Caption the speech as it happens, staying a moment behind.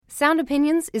Sound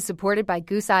Opinions is supported by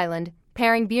Goose Island,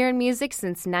 pairing beer and music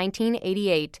since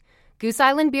 1988. Goose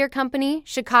Island Beer Company,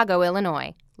 Chicago,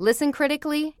 Illinois. Listen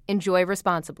critically, enjoy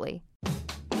responsibly.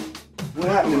 What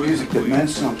happened to music that meant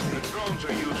something?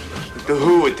 Like the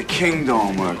Who at the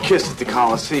Kingdom or Kiss at the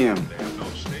Coliseum.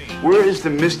 Where is the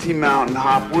Misty Mountain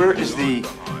Hop? Where is the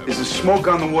Smoke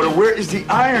on the Water? Where is the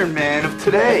Iron Man of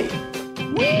today?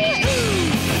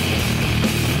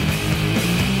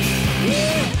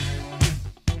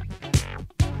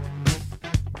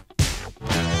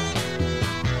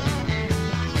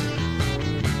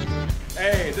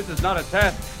 Hey, this is not a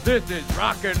test. This is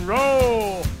rock and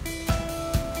roll.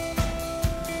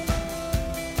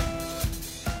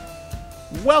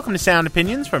 Welcome to Sound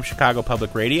Opinions from Chicago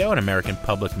Public Radio and American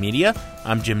Public Media.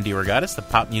 I'm Jim DeRogatis, the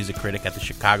pop music critic at the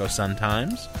Chicago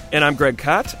Sun-Times. And I'm Greg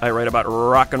Kot. I write about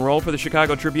rock and roll for the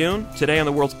Chicago Tribune. Today on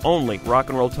the world's only rock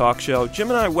and roll talk show,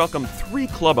 Jim and I welcome 3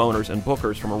 club owners and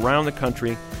bookers from around the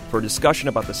country for a discussion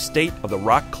about the state of the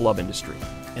rock club industry.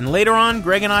 And later on,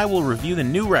 Greg and I will review the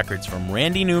new records from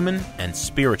Randy Newman and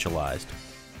Spiritualized.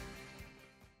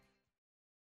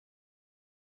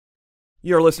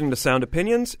 You're listening to Sound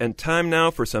Opinions, and time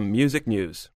now for some music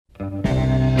news.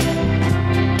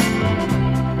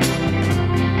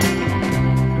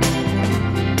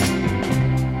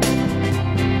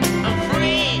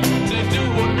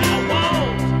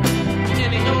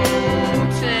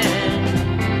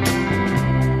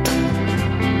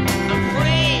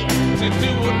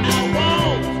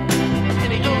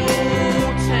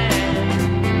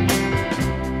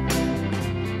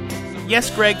 Yes,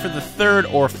 Greg, for the third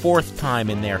or fourth time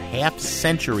in their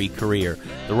half-century career,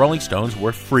 the Rolling Stones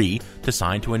were free to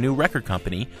sign to a new record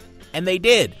company, and they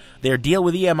did. Their deal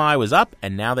with EMI was up,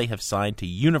 and now they have signed to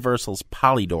Universal's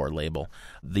Polydor label.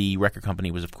 The record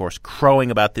company was, of course,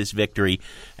 crowing about this victory,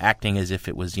 acting as if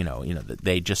it was,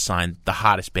 they just signed the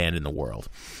hottest band in the world.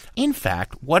 In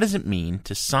fact, what does it mean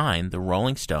to sign the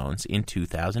Rolling Stones in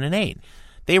 2008?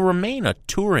 They remain a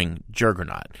touring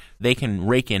juggernaut. They can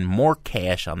rake in more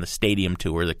cash on the stadium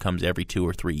tour that comes every 2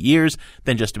 or 3 years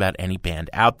than just about any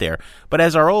band out there. But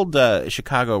as our old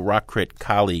Chicago rock crit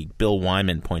colleague Bill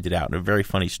Wyman pointed out in a very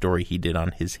funny story he did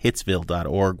on his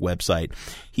Hitsville.org website,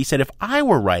 he said, if I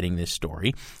were writing this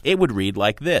story, it would read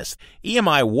like this.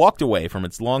 EMI walked away from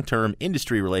its long-term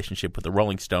industry relationship with the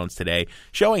Rolling Stones today,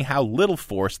 showing how little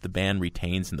force the band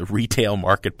retains in the retail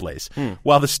marketplace.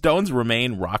 While the Stones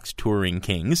remain rock's touring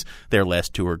kings, their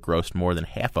last tour grossed more than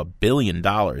 $500 million.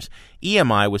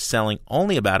 EMI was selling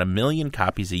only about 1 million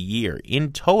copies a year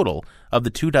in total of the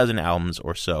 24 albums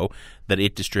or so that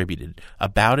it distributed,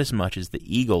 about as much as the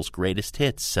Eagles' greatest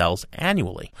hits sells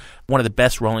annually. One of the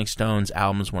best Rolling Stones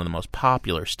albums, one of the most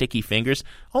popular, Sticky Fingers,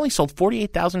 only sold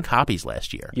 48,000 copies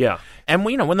last year. Yeah. And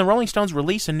when the Rolling Stones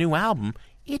release a new album,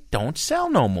 it don't sell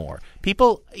no more.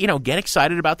 People, get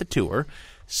excited about the tour.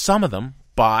 Some of them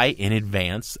buy in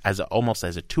advance almost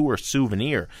as a tour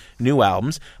souvenir new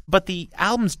albums, but the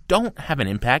albums don't have an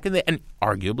impact, and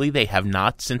arguably they have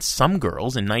not since Some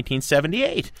Girls in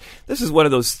 1978. This is one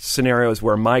of those scenarios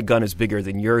where my gun is bigger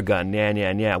than your gun.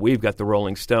 Yeah. We've got the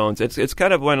Rolling Stones. It's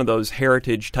kind of one of those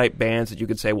heritage type bands that you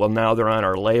could say, well, now they're on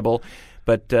our label.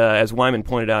 But as Wyman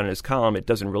pointed out in his column, it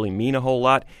doesn't really mean a whole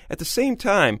lot. At the same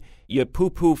time, you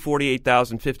poo-poo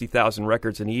 48,000, 50,000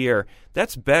 records in a year.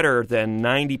 That's better than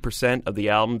 90% of the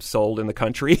albums sold in the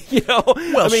country.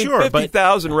 Well, sure,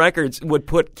 50,000 records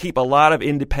would keep a lot of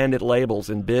independent labels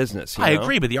in business. I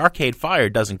agree, but the Arcade Fire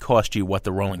doesn't cost you what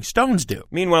the Rolling Stones do.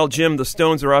 Meanwhile, Jim, the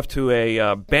Stones are off to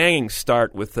a banging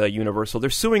start with Universal. They're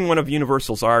suing one of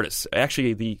Universal's artists.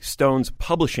 Actually, the Stones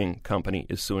publishing company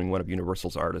is suing one of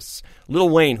Universal's artists. Lil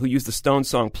Wayne, who used the Stones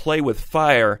song Play With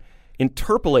Fire,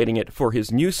 interpolating it for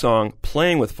his new song,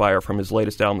 Playing With Fire, from his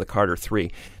latest album, The Carter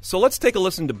 3. So let's take a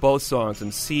listen to both songs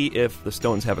and see if the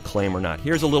Stones have a claim or not.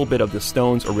 Here's a little bit of the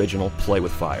Stones' original, Play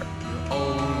With Fire.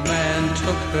 Old man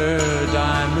took her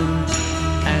diamonds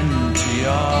and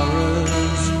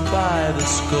tiaras by the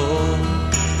score.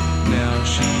 Now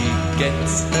she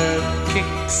gets her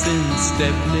kicks in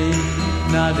Stepney,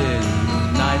 not in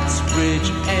Knightsbridge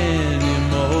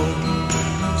anymore.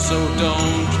 So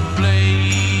don't play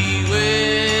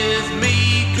with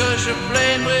me, 'cause you're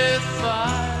playing with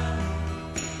fire.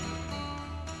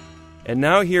 And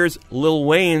now here's Lil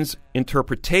Wayne's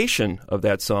interpretation of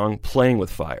that song, Playing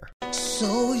With Fire.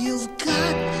 So you've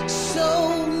got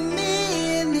so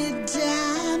many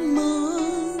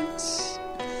diamonds.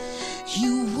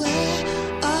 You wear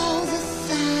all the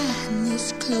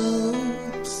finest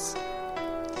clothes,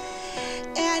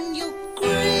 and your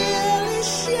grill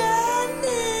is shining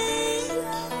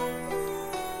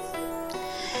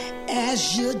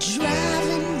as you're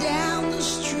driving down the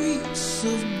street. hearts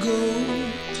of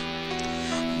gold,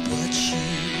 but you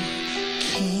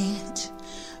can't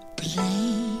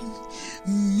blame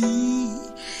me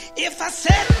if I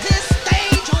set this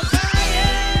stage on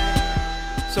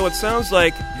fire. So it sounds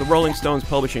like the Rolling Stones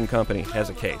Publishing Company has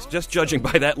a case, just judging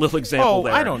by that little example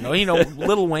there. I don't know.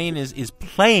 Lil Wayne is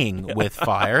playing with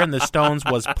fire, and the Stones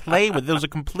was play with. Those are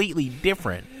completely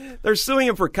different. They're suing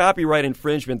him for copyright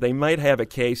infringement. They might have a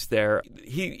case there.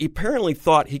 He apparently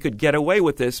thought he could get away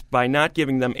with this by not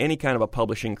giving them any kind of a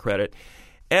publishing credit.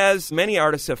 As many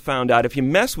artists have found out, if you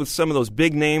mess with some of those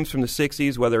big names from the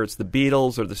 60s, whether it's the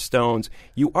Beatles or the Stones,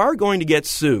 you are going to get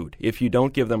sued if you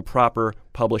don't give them proper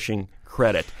publishing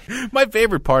credit. My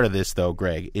favorite part of this, though,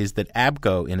 Greg, is that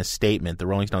ABKCO, in a statement, the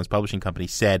Rolling Stones Publishing Company,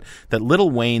 said that Lil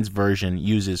Wayne's version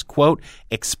uses, quote,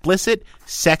 explicit,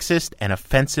 sexist, and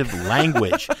offensive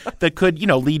language that could,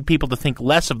 lead people to think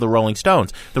less of the Rolling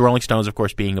Stones. The Rolling Stones, of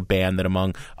course, being a band that,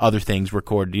 among other things,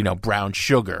 recorded, Brown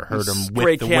Sugar, heard them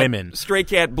with the women. Stray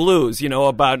Cat Blues,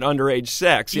 about underage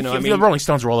sex. The Rolling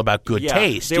Stones were all about good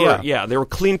taste. They were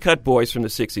clean-cut boys from the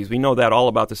 60s. We know that all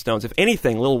about the Stones. If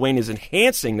anything, Lil Wayne is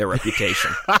enhancing their reputation. Every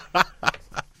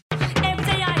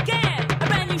day I get a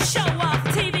brand new show off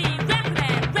TV, record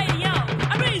and radio.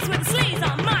 I breeze with the sleeves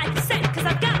on my cassette, cause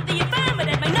I've got the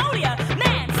affirmative magnolia.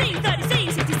 Man, C30C,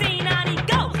 60C90,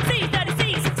 go.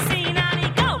 C30C,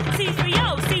 60C90, go. C30,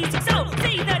 C60,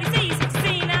 C30C,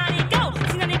 60C90, go.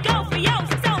 C90, go for yo,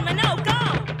 60, no, go.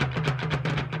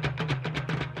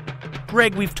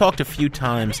 Greg, we've talked a few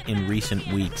times in recent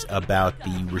weeks about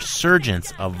the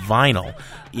resurgence of vinyl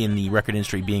in the record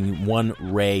industry being one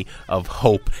ray of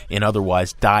hope in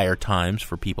otherwise dire times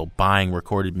for people buying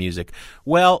recorded music.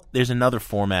 Well, there's another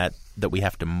format that we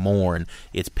have to mourn.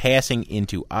 It's passing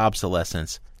into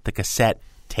obsolescence, the cassette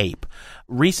tape.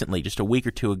 Recently, just a week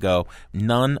or two ago,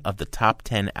 none of the top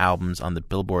 10 albums on the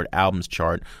Billboard Albums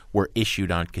chart were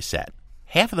issued on cassette.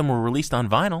 Half of them were released on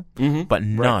vinyl, but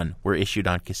none were issued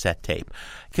on cassette tape.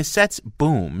 Cassettes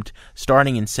boomed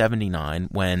starting in 1979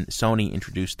 when Sony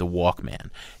introduced the Walkman.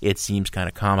 It seems kind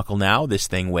of comical now. This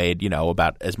thing weighed,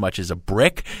 about as much as a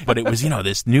brick, but it was,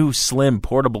 this new slim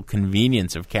portable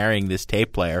convenience of carrying this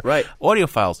tape player. Right.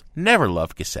 Audiophiles never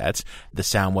loved cassettes. The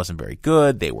sound wasn't very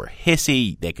good. They were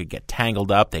hissy. They could get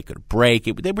tangled up. They could break.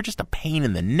 They were just a pain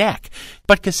in the neck.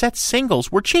 But cassette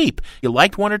singles were cheap. You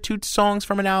liked one or two songs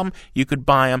from an album, you could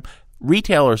buy them.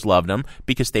 Retailers loved them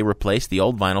because they replaced the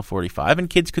old vinyl 45, and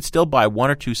kids could still buy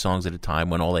one or two songs at a time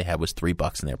when all they had was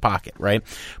 $3 in their pocket, right?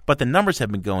 But the numbers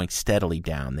have been going steadily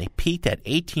down. They peaked at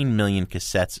 18 million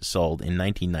cassettes sold in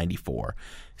 1994,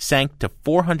 sank to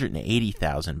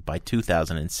 480,000 by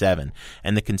 2007,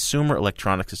 and the Consumer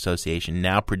Electronics Association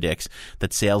now predicts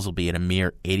that sales will be at a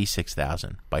mere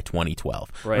 86,000 by 2012.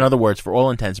 Right. In other words, for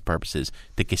all intents and purposes,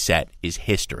 the cassette is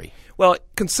history. Well,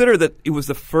 consider that it was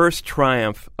the first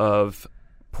triumph of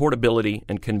portability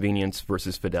and convenience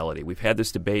versus fidelity. We've had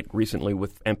this debate recently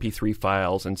with MP3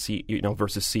 files and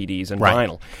versus CDs and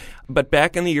vinyl. But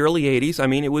back in the early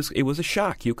 80s, it was a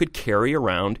shock. You could carry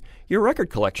around your record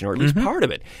collection, or at least part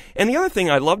of it. And the other thing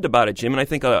I loved about it, Jim, and I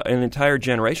think an entire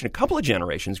generation, a couple of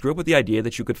generations, grew up with the idea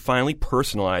that you could finally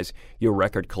personalize your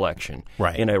record collection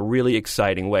in a really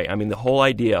exciting way. The whole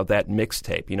idea of that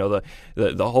mixtape,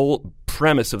 the whole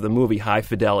premise of the movie High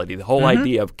Fidelity, the whole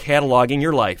idea of cataloging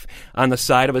your life on the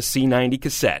side of a C90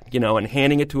 cassette, and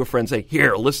handing it to a friend and say,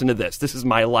 here, listen to this. This is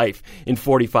my life in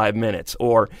 45 minutes.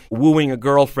 Or wooing a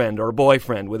girlfriend or a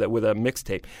boyfriend with a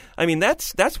mixtape.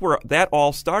 That's where that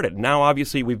all started. Now,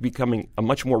 obviously, we've becoming a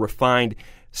much more refined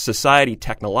society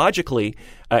technologically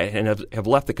and have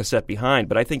left the cassette behind,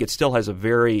 but I think it still has a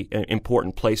very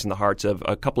important place in the hearts of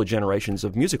a couple of generations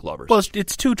of music lovers. Well,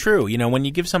 it's too true. When you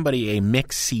give somebody a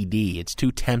mixed CD, it's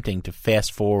too tempting to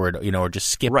fast forward, or just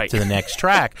skip to the next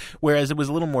track, whereas it was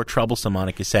a little more troublesome on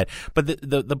a cassette. But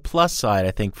the plus side,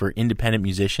 I think, for independent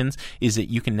musicians is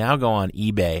that you can now go on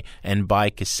eBay and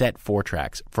buy cassette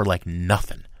 4-tracks for like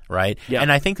nothing. Right? Yeah.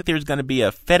 And I think that there's going to be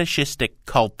a fetishistic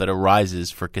cult that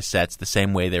arises for cassettes the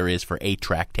same way there is for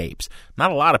 8-track tapes. Not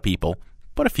a lot of people,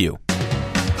 but a few.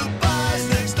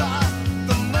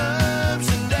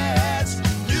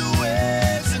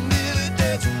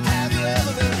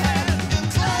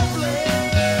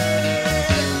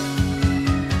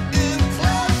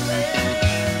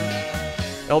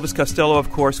 Elvis Costello,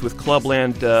 of course, with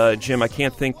Clubland. Jim, I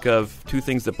can't think of two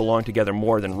things that belong together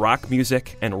more than rock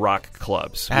music and rock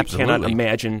clubs. Absolutely. We cannot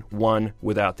imagine one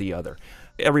without the other.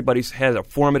 Everybody's had a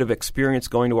formative experience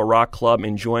going to a rock club,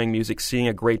 enjoying music, seeing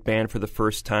a great band for the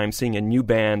first time, seeing a new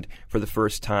band for the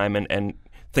first time, and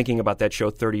thinking about that show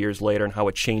 30 years later and how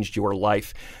it changed your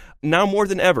life. Now more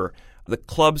than ever, The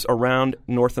clubs around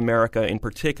North America in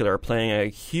particular are playing a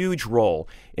huge role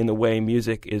in the way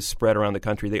music is spread around the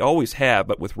country. They always have,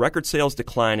 but with record sales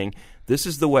declining, this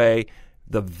is the way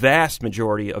the vast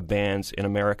majority of bands in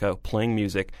America playing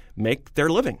music make their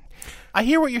living. I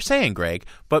hear what you're saying, Greg,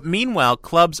 but meanwhile,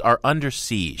 clubs are under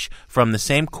siege from the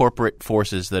same corporate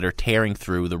forces that are tearing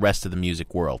through the rest of the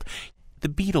music world. The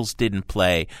Beatles didn't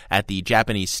play at the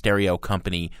Japanese stereo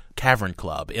company Cavern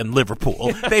Club in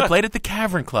Liverpool. They played at the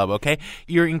Cavern Club, okay?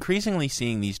 You're increasingly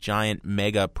seeing these giant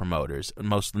mega promoters,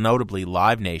 most notably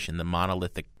Live Nation, the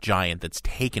monolithic giant that's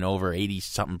taken over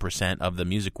 80-something% of the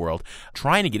music world,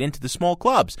 trying to get into the small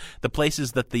clubs, the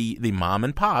places that the mom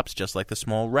and pops, just like the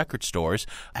small record stores,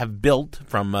 have built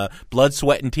from blood,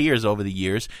 sweat, and tears over the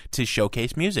years to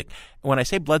showcase music. When I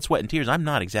say blood, sweat, and tears, I'm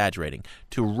not exaggerating.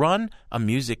 To run a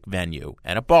music venue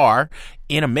and a bar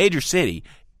in a major city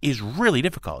is really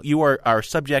difficult. You are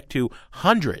subject to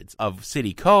hundreds of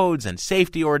city codes and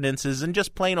safety ordinances and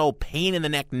just plain old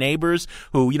pain-in-the-neck neighbors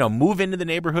who, move into the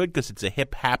neighborhood because it's a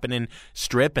hip happening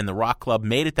strip and the rock club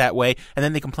made it that way, and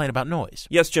then they complain about noise.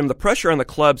 Yes, Jim, the pressure on the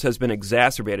clubs has been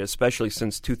exacerbated, especially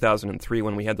since 2003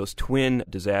 when we had those twin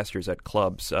disasters at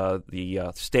clubs.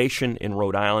 The station in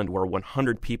Rhode Island where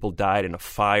 100 people died in a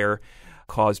fire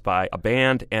caused by a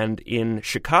band, and in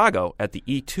Chicago at the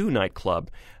E2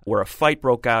 nightclub where a fight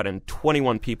broke out and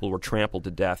 21 people were trampled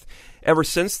to death. Ever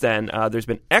since then, there's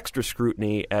been extra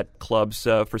scrutiny at clubs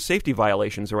for safety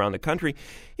violations around the country,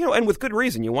 and with good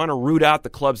reason. You want to root out the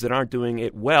clubs that aren't doing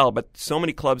it well, but so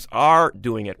many clubs are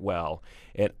doing it well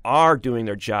and are doing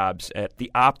their jobs at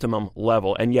the optimum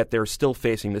level, and yet they're still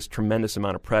facing this tremendous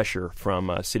amount of pressure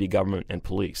from city government and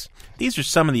police. These are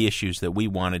some of the issues that we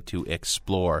wanted to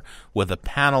explore with a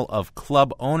panel of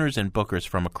club owners and bookers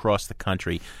from across the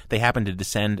country. They happened to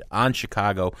descend on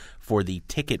Chicago for the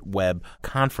Ticket Web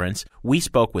conference. We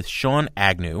spoke with Sean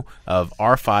Agnew of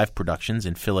R5 Productions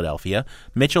in Philadelphia,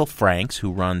 Mitchell Franks,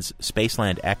 who runs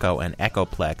Spaceland Echo and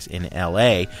Echoplex in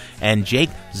L.A., and Jake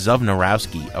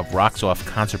Zovnorowski of Rocks Off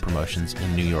Concert Promotions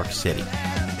in New York City.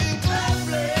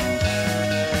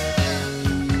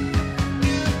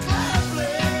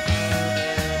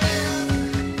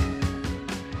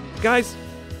 Guys,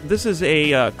 this is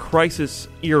a crisis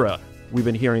era. We've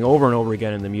been hearing over and over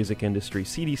again in the music industry.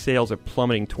 CD sales are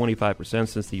plummeting 25%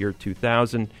 since the year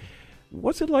 2000.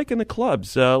 What's it like in the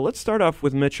clubs? Let's start off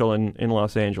with Mitchell in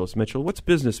Los Angeles. Mitchell, what's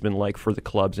business been like for the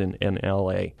clubs in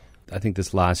L.A.? I think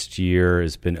this last year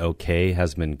has been okay,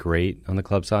 hasn't been great on the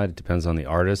club side. It depends on the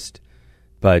artist.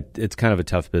 But it's kind of a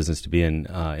tough business to be in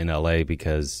L.A.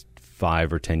 because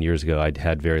 5 or 10 years ago I'd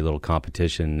had very little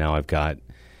competition. Now I've got,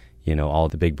 all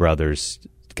the big brothers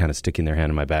kind of sticking their hand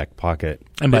in my back pocket.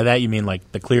 And by that you mean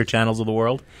like the Clear Channels of the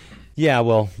world? Yeah,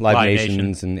 well, Live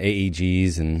Nations and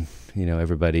AEGs and,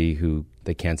 everybody who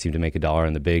they can't seem to make $1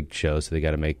 on the big shows, so they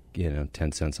got to make,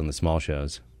 10 cents on the small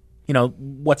shows.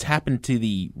 What's happened to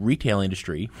the retail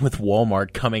industry with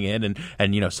Walmart coming in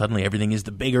and suddenly everything is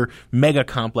the bigger mega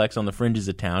complex on the fringes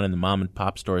of town and the mom and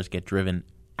pop stores get driven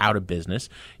out of business.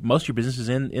 Most of your business is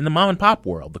in the mom and pop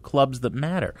world, the clubs that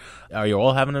matter. Are you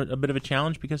all having a bit of a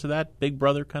challenge because of that big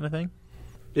brother kind of thing?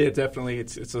 Yeah, definitely.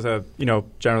 It's a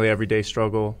generally everyday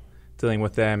struggle dealing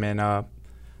with them, and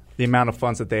the amount of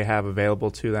funds that they have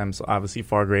available to them is obviously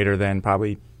far greater than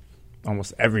probably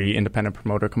almost every independent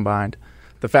promoter combined.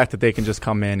 The fact that they can just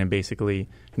come in and basically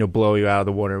blow you out of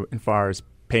the water as far as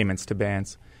payments to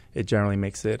bands, it generally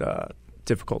makes it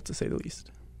difficult to say the least.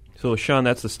 So, Sean,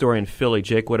 that's the story in Philly.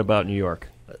 Jake, what about New York?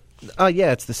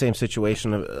 Yeah, it's the same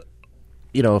situation.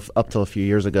 Up till a few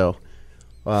years ago,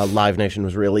 Live Nation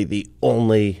was really the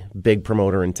only big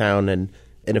promoter in town, and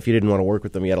if you didn't want to work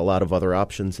with them, you had a lot of other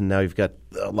options. And now you've got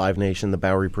Live Nation, the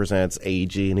Bowery Presents,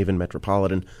 AEG, and even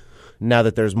Metropolitan. Now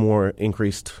that there's more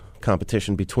increased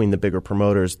competition between the bigger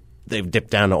promoters, they've dipped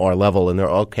down to our level, and they're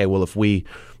okay. Well, if we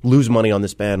lose money on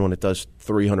this band when it does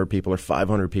 300 people or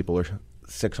 500 people or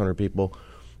 600 people,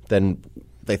 then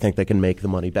they think they can make the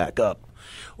money back up.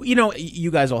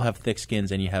 You guys all have thick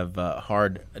skins and you have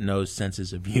hard-nosed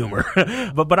senses of humor.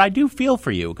 but I do feel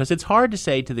for you because it's hard to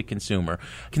say to the consumer.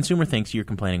 Consumer thinks you're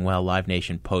complaining, well, Live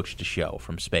Nation poached a show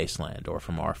from Spaceland or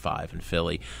from R5 in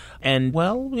Philly. And,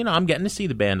 well, I'm getting to see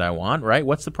the band I want, right?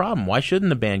 What's the problem? Why shouldn't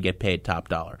the band get paid top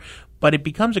dollar? But it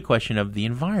becomes a question of the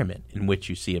environment in which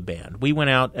you see a band. We went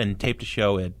out and taped a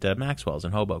show at Maxwell's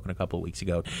in Hoboken a couple of weeks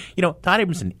ago. Todd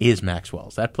Abramson is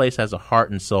Maxwell's. That place has a heart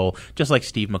and soul, just like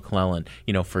Steve McClellan,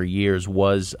 for years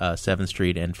was 7th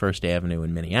Street and 1st Avenue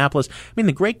in Minneapolis. I mean,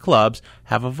 the great clubs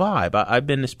have a vibe. I've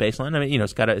been to Spaceland. I mean,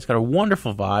 it's got a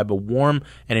wonderful vibe, a warm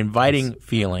and inviting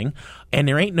feeling, and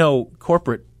there ain't no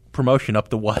corporate promotion up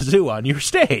the wazoo on your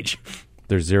stage.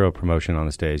 There's zero promotion on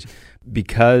the stage.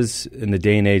 Because in the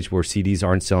day and age where CDs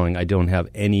aren't selling, I don't have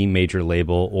any major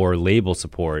label or label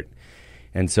support.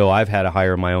 And so I've had to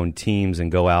hire my own teams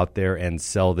and go out there and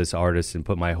sell this artist and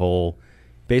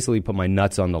basically put my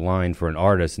nuts on the line for an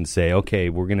artist and say, okay,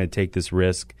 we're going to take this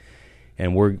risk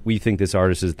and we think this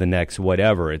artist is the next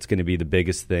whatever. It's going to be the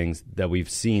biggest things that we've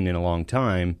seen in a long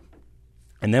time.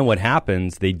 And then what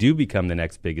happens, they do become the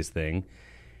next biggest thing.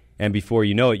 And before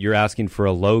you know it, you're asking for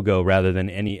a logo rather than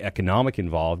any economic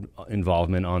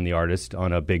involvement on the artist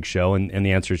on a big show. And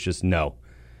the answer is just no.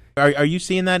 Are you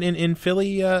seeing that in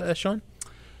Philly, Sean?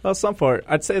 Well, some part.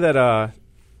 I'd say that a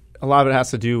lot of it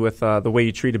has to do with the way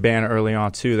you treat a band early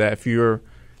on, too, that if you're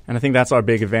 – and I think that's our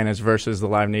big advantage versus the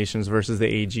Live Nations, versus the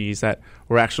AGs, that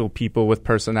we're actual people with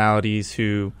personalities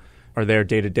who are there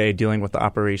day-to-day dealing with the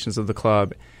operations of the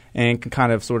club and can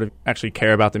kind of sort of actually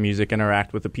care about the music,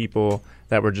 interact with the people,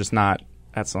 that we're just not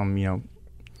at some,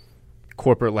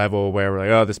 corporate level where we're like,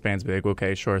 oh, this band's big,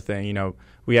 okay, sure thing.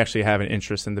 We actually have an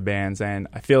interest in the bands, and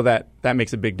I feel that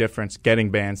makes a big difference,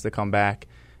 getting bands to come back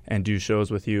and do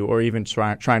shows with you, or even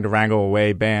trying to wrangle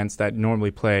away bands that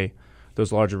normally play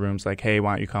those larger rooms, like, hey,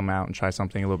 why don't you come out and try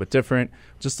something a little bit different?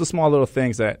 Just the small little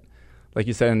things that, like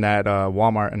you said in that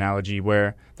Walmart analogy,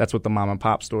 where that's what the mom and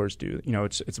pop stores do.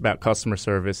 It's about customer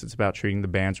service. It's about treating the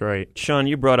bands right. Sean,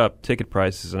 you brought up ticket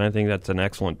prices, and I think that's an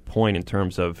excellent point in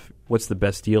terms of what's the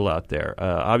best deal out there.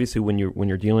 Obviously, when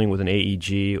you're dealing with an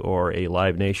AEG or a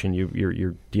Live Nation,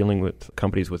 you're dealing with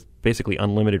companies with basically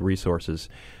unlimited resources,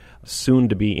 soon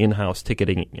to be in-house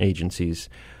ticketing agencies.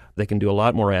 They can do a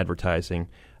lot more advertising,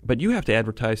 but you have to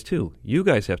advertise too. You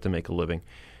guys have to make a living.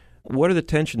 What are the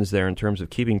tensions there in terms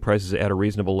of keeping prices at a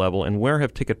reasonable level, and where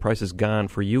have ticket prices gone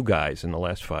for you guys in the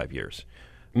last 5 years?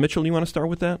 Mitchell, you want to start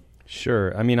with that?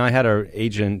 Sure. I mean, I had an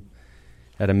agent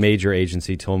at a major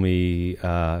agency told me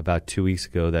about 2 weeks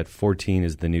ago that 14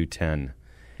 is the new 10.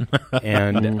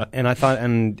 and I thought,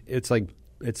 and it's like,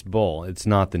 it's bull. It's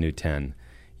not the new 10.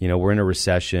 We're in a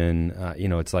recession.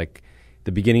 It's like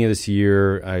the beginning of this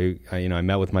year, I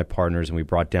met with my partners and we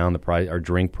brought down our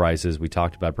drink prices. We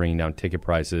talked about bringing down ticket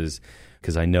prices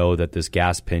because I know that this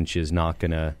gas pinch is not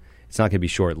going to be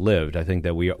short-lived. I think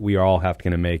that we are all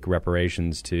going to make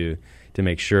reparations to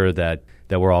make sure that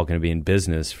we're all going to be in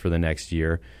business for the next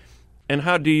year. And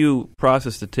how do you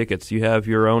process the tickets? Do you have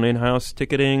your own in-house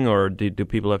ticketing, or do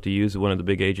people have to use one of the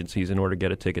big agencies in order to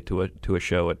get a ticket to a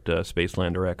show at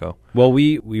Spaceland or Echo? Well,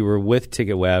 we were with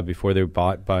TicketWeb before they were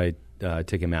bought by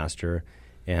Ticketmaster,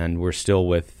 and we're still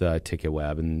with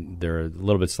TicketWeb, and they're a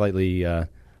little bit slightly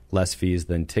less fees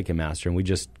than Ticketmaster, and we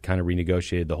just kind of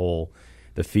renegotiated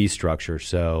the fee structure.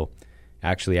 So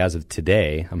actually, as of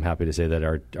today, I'm happy to say that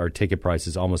our ticket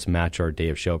prices almost match our day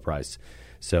of show price.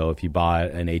 So if you buy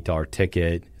an $8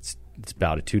 ticket, it's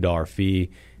about a $2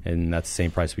 fee, and that's the same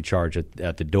price we charge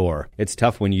at the door. It's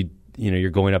tough when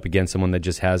you're going up against someone that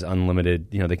just has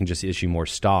unlimited, they can just issue more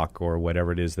stock or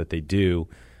whatever it is that they do.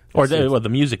 Or the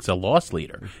music's a loss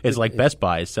leader. It's like Best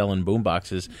Buy is selling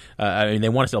boomboxes. They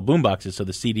want to sell boomboxes, so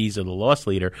the CDs are the loss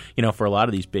leader. For a lot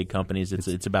of these big companies,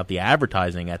 it's about the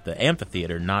advertising at the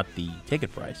amphitheater, not the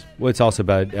ticket price. Well, it's also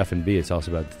about F&B. It's also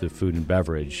about the food and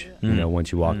beverage.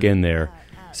 Once you walk in there,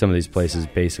 some of these places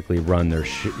basically run their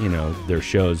their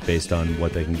shows based on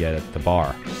what they can get at the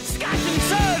bar. Scotch and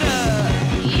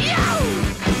soda, yo!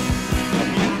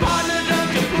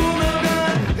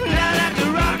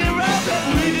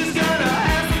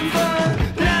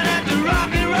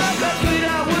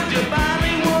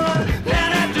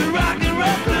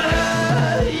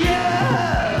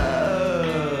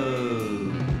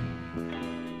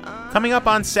 Coming up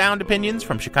on Sound Opinions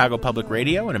from Chicago Public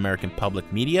Radio and American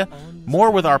Public Media,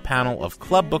 more with our panel of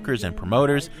club bookers and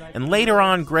promoters, and later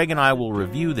on, Greg and I will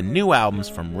review the new albums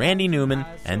from Randy Newman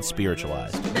and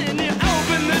Spiritualized. And you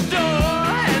open the door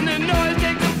and the noise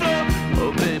takes the floor.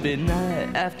 Oh, baby,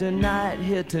 night after night,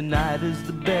 here tonight is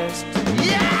the best.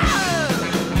 Yeah!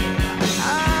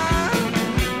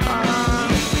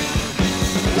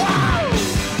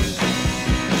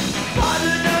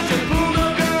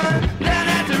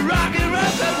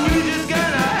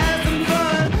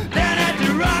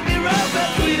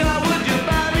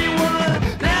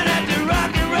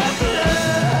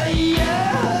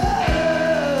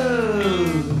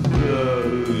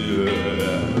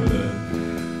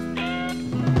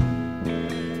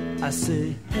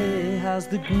 How's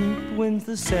the group? When's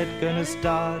the set gonna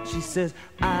start? She says,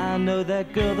 I know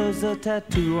that girl, there's a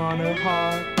tattoo on her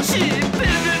heart. She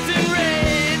pivots in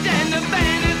rage and the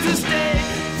band is to stay.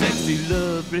 Sexy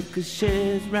love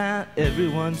ricochets round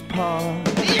everyone's paw.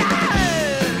 Yeah!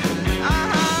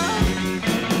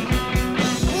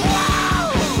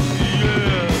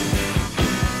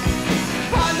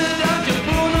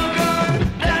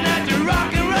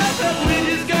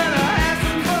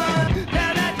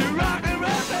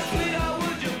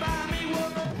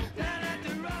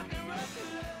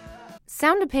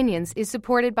 Sound Opinions is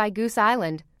supported by Goose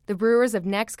Island, the brewers of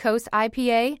Next Coast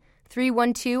IPA,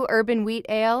 312 Urban Wheat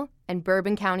Ale, and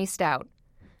Bourbon County Stout.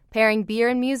 Pairing beer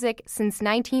and music since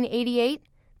 1988,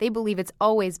 they believe it's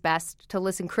always best to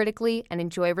listen critically and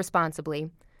enjoy responsibly.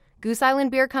 Goose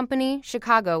Island Beer Company,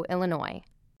 Chicago, Illinois.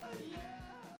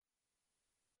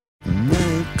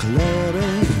 Night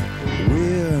clubbing,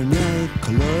 we're night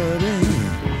clubbing,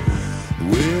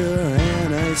 we're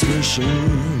an ice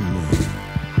machine.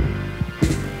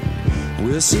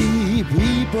 We'll see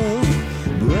people,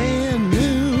 brand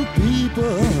new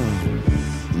people,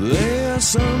 there's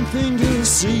something to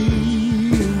see.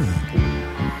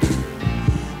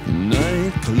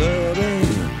 Night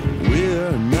clubbing,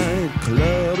 we're night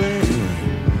clubbing.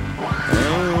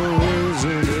 Oh,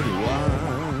 isn't it wild?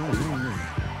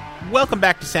 Welcome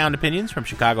back to Sound Opinions from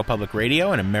Chicago Public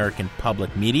Radio and American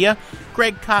Public Media.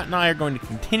 Greg Cott and I are going to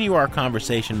continue our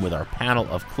conversation with our panel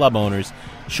of club owners,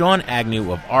 Sean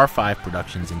Agnew of R5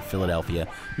 Productions in Philadelphia,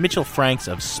 Mitchell Franks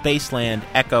of Spaceland,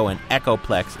 Echo, and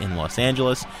Echoplex in Los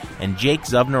Angeles, and Jake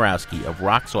Zubnorowski of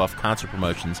Rocks Off Concert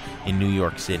Promotions in New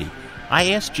York City.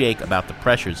 I asked Jake about the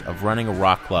pressures of running a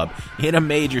rock club in a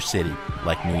major city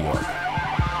like New York.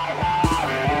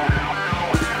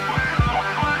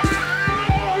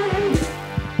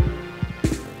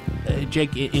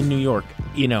 Jake, in New York,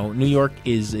 New York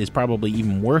is probably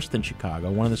even worse than Chicago.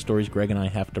 One of the stories Greg and I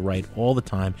have to write all the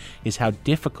time is how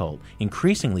difficult,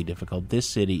 increasingly difficult, this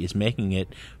city is making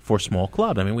it for small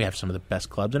clubs. I mean, we have some of the best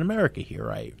clubs in America here,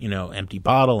 right? Empty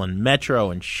Bottle and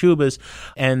Metro and Shuba's,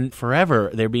 and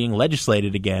forever they're being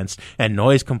legislated against, and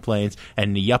noise complaints,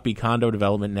 and the yuppie condo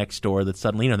development next door that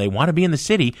suddenly, they want to be in the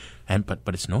city, but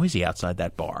it's noisy outside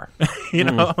that bar.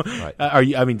 Right.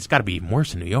 It's got to be even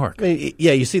worse in New York.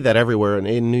 Yeah, you see that everywhere.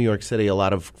 In New York City, a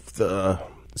lot of the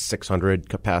 600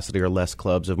 capacity or less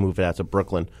clubs have moved out to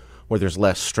Brooklyn, where there's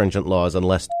less stringent laws and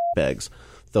less bags.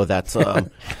 Though that's,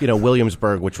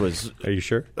 Williamsburg, which was... Are you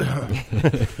sure?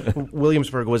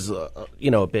 Williamsburg was, a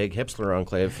big hipster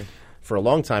enclave for a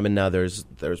long time, and now there's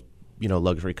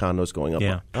luxury condos going up.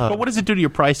 Yeah. But what does it do to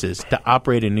your prices to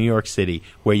operate in New York City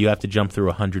where you have to jump through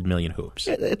 100 million hoops?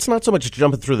 It's not so much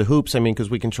jumping through the hoops. I mean,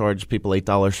 because we can charge people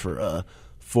 $8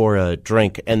 for a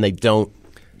drink, and they don't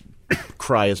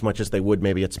cry as much as they would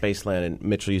maybe at Spaceland. And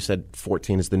Mitchell, you said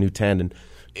 14 is the new 10. And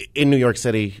in New York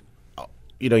City,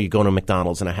 you go to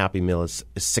McDonald's and a Happy Meal is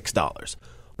 $6.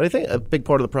 But I think a big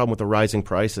part of the problem with the rising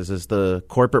prices is the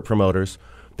corporate promoters.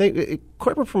 I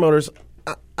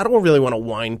don't really want to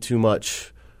whine too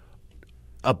much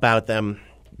about them.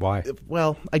 Why?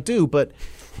 Well, I do, but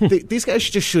these guys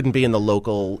just shouldn't be in the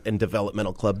local and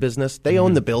developmental club business. They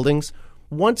own the buildings.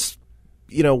 Once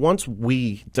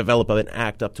we develop an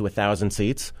act up to 1,000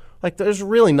 seats, there's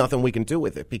really nothing we can do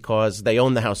with it because they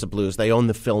own the House of Blues, they own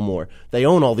the Fillmore, they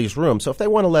own all these rooms. So if they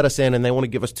want to let us in and they want to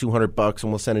give us $200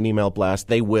 and we'll send an email blast,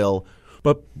 they will.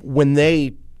 But when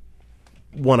they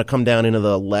want to come down into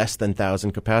the less than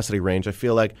 1,000 capacity range, I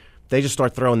feel like they just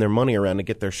start throwing their money around to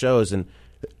get their shows, and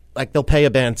they'll pay a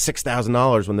band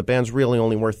 $6,000 when the band's really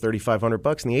only worth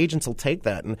 $3,500, and the agents will take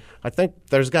that. And I think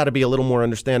there's got to be a little more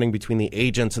understanding between the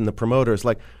agents and the promoters.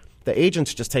 The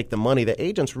agents just take the money. The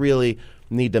agents really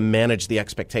need to manage the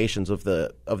expectations of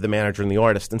the manager and the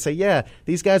artist and say, yeah,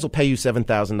 these guys will pay you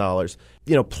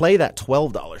 $7,000. Play that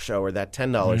 $12 show or that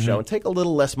 $10 show and take a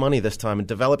little less money this time and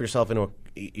develop yourself into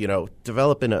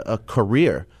a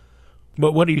career.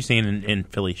 But what are you seeing in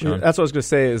Philly, Sean? That's what I was going to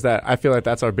say, is that I feel like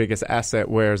that's our biggest asset,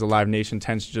 whereas a Live Nation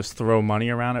tends to just throw money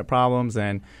around at problems,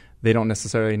 and they don't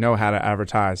necessarily know how to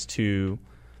advertise to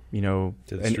an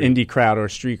indie crowd or a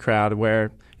street crowd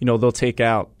where, they'll take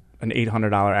out an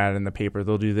 $800 ad in the paper.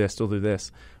 They'll do this, they'll do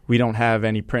this. We don't have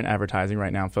any print advertising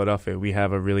right now in Philadelphia. We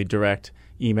have a really direct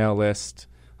email list,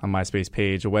 a MySpace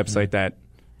page, a website that,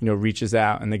 reaches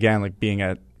out. And again, being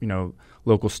at,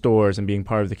 local stores and being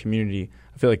part of the community,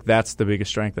 I feel like that's the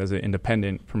biggest strength as an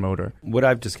independent promoter. What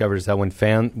I've discovered is that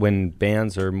when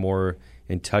bands are more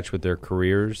in touch with their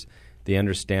careers, they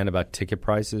understand about ticket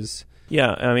prices.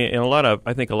 Yeah, I mean, and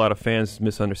I think a lot of fans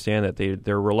misunderstand that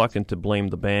they're reluctant to blame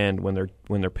the band when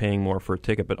they're paying more for a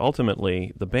ticket, but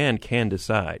ultimately the band can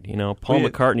decide. Paul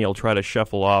McCartney will try to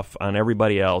shuffle off on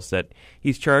everybody else that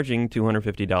he's charging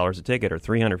 $250 a ticket or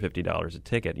 $350 a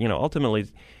ticket. Ultimately,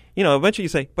 eventually you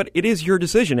say, but it is your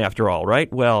decision after all, right?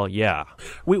 Well, yeah.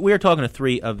 We are talking to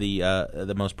three of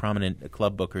the most prominent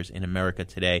club bookers in America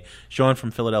today. Sean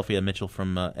from Philadelphia, Mitchell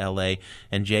from L.A.,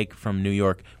 and Jake from New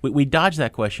York. We dodged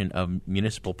that question of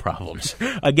municipal problems.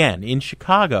 Again, in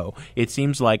Chicago, it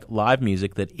seems like live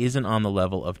music that isn't on the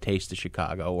level of Taste of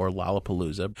Chicago or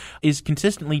Lollapalooza is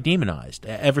consistently demonized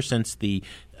ever since the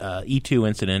E2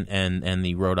 incident and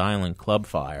the Rhode Island club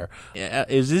fire.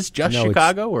 Is this just No,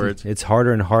 Chicago, or it's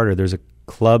harder and harder. There's a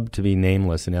club to be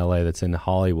nameless in L.A. that's in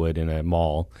Hollywood in a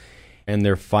mall, and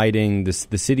they're fighting. The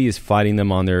city is fighting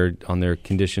them on their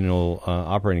conditional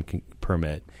operating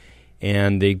permit,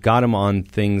 and they got them on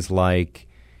things like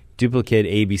duplicate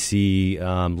ABC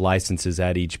licenses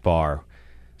at each bar,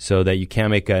 so that you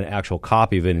can't make an actual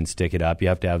copy of it and stick it up. You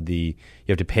have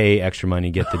to pay extra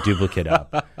money to get the duplicate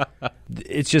up.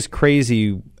 It's just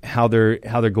crazy how they're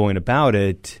going about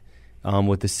it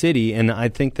with the city, and I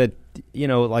think that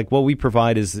like what we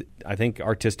provide is, I think,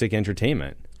 artistic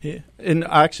entertainment. Yeah, and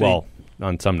actually, well,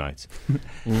 on some nights,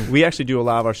 we actually do a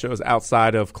lot of our shows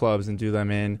outside of clubs and do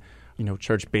them in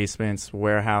church basements,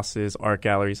 warehouses, art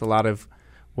galleries, a lot of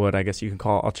what I guess you can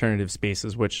call alternative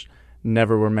spaces, which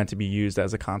never were meant to be used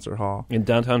as a concert hall. In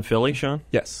downtown Philly, Sean?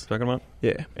 Yes. Talking about?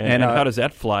 Yeah. And how does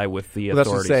that fly with the Let's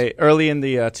authorities? just say early in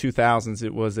the 2000s,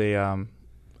 it was a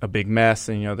big mess,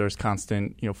 and there's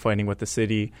constant fighting with the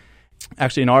city.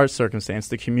 Actually, in our circumstance,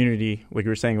 the community, like you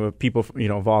were saying, with people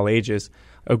of all ages,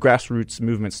 a grassroots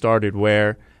movement started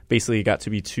where basically it got to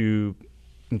be too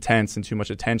intense and too much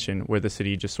attention, where the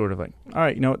city just sort of like, all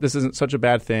right, this isn't such a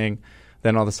bad thing.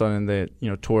 Then all of a sudden, the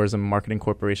Tourism Marketing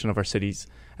Corporation of our city's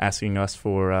asking us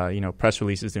for press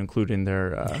releases to include in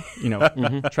their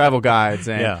travel guides,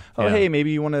 and hey,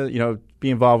 maybe you want to be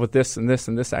involved with this and this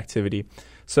and this activity.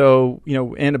 So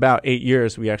in about 8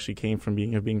 years, we actually came from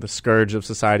being the scourge of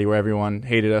society, where everyone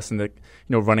hated us and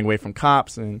running away from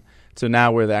cops, and so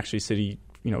now we're the actually city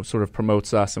sort of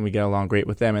promotes us, and we get along great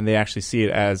with them, and they actually see it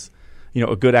as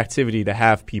a good activity to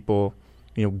have people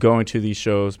going to these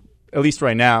shows. At least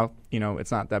right now,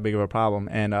 it's not that big of a problem.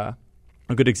 And a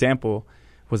good example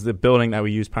was the building that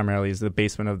we use primarily is the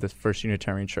basement of the First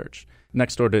Unitarian Church.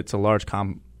 Next door to it's a large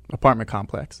apartment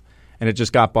complex, and it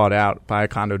just got bought out by a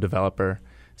condo developer.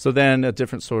 So then a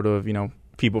different sort of,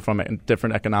 people from a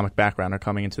different economic background are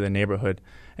coming into the neighborhood,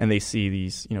 and they see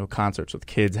these, concerts with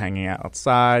kids hanging out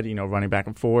outside, running back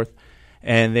and forth.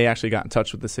 And they actually got in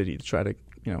touch with the city to try to,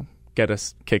 get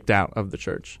us kicked out of the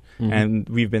church. Mm-hmm. And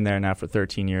we've been there now for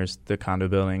 13 years. The condo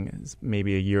building is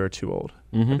maybe a year or two old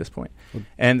at this point.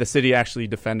 And the city actually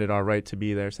defended our right to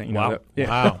be there, saying, that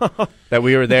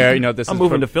we were there. This I'm is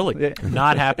moving to Philly. Yeah.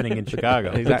 not happening in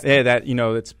Chicago? Exactly. Yeah, that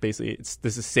it's basically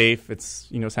this is safe. It's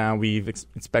sound. We've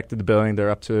inspected the building. They're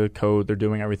up to code. They're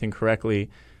doing everything correctly.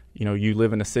 You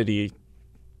live in a city.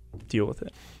 Deal with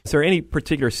it. Is there any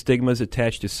particular stigmas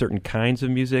attached to certain kinds of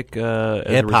music as a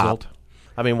Hip-hop. result?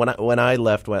 I mean, when I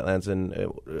left Wetlands, and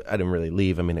I didn't really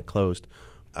leave. I mean, it closed.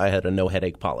 I had a no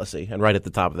headache policy, and right at the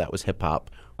top of that was hip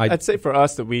hop. I'd say for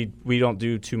us that we don't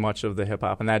do too much of the hip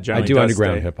hop, and that generally I do does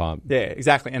underground stay. hip hop. Yeah,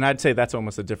 exactly. And I'd say that's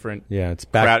almost a different. Yeah, it's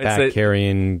crowd. backpack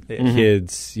carrying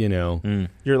kids.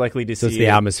 You're likely to So see it's the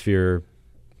atmosphere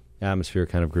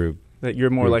kind of group. that you're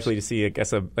more groups. likely to see, I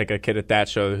guess, a kid at that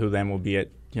show who then will be at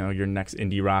your next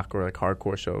indie rock or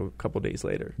hardcore show a couple days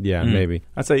later. Yeah, maybe.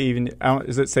 I'd say even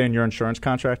is it saying your insurance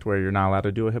contract where you're not allowed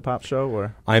to do a hip hop show,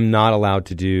 or I'm not allowed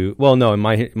to do. Well, no, in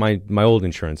my old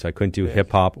insurance, I couldn't do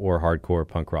hip hop or hardcore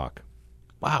punk rock.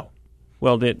 Wow.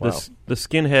 Well, the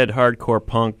skinhead hardcore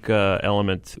punk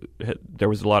element, there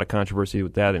was a lot of controversy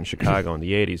with that in Chicago in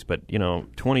the 80s. But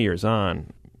 20 years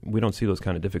on, we don't see those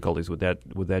kind of difficulties with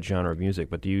that genre of music.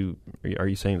 But are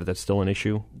you saying that that's still an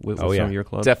issue with some of your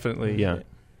clubs? Definitely. Yeah.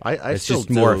 It's just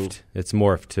morphed. It's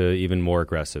morphed to even more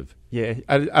aggressive. Yeah,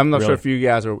 I'm not Really? sure if you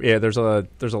guys are. Yeah, there's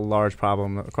a large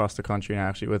problem across the country now,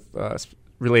 actually, with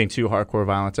relating to hardcore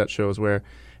violence at shows where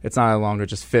it's not longer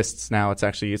just fists. Now it's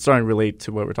starting to relate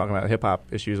to what we're talking about, hip hop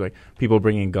issues, like people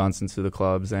bringing guns into the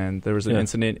clubs. And there was an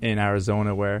incident in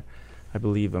Arizona where I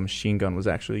believe a machine gun was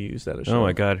actually used at a show. Oh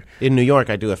my God! In New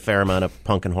York, I do a fair amount of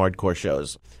punk and hardcore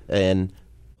shows, and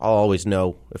I'll always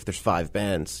know if there's 5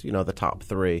 bands, the top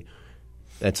 3.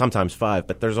 And sometimes 5,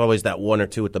 but there's always that 1 or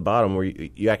 2 at the bottom where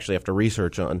you actually have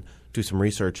to do some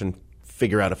research and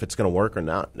figure out if it's going to work or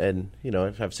not. And,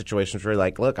 I have situations where you're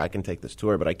like, look, I can take this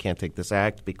tour, but I can't take this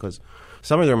act because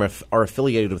some of them are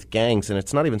affiliated with gangs, and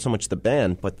it's not even so much the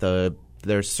band, but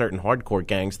there's certain hardcore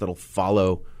gangs that'll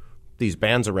follow these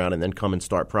bands around and then come and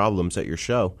start problems at your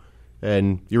show.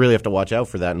 And you really have to watch out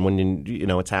for that. And when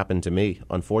it's happened to me,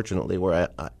 unfortunately, where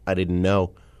I didn't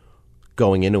know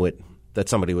going into it that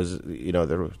somebody was,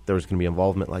 there was going to be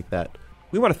involvement like that.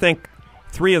 We want to thank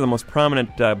 3 of the most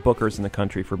prominent bookers in the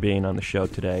country for being on the show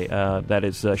today. That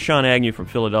is Sean Agnew from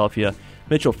Philadelphia,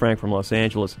 Mitchell Frank from Los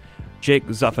Angeles, Jake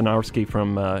Zafanowski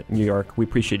from New York. We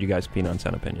appreciate you guys being on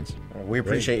Sound Opinions. We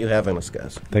appreciate you having us,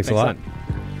 guys. Thanks a lot.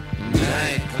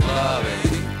 Night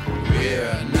clubbing,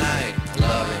 we're night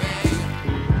clubbing.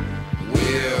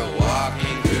 We're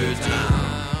walking through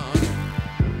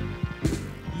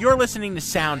You're listening to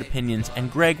Sound Opinions,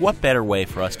 and Greg, what better way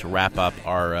for us to wrap up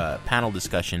our panel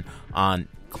discussion on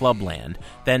Clubland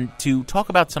than to talk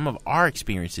about some of our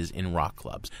experiences in rock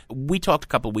clubs. We talked a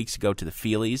couple of weeks ago to the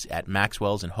Feelies at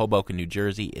Maxwell's in Hoboken, New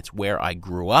Jersey. It's where I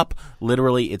grew up.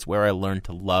 Literally, it's where I learned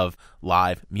to love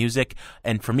live music.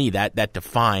 And for me, that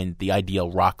defined the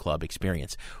ideal rock club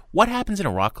experience. What happens in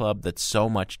a rock club that's so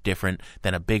much different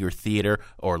than a bigger theater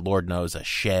or, Lord knows, a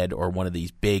shed or one of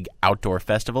these big outdoor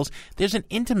festivals? There's an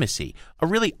intimacy, a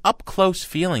really up-close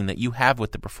feeling that you have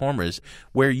with the performers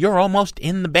where you're almost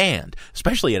in the band,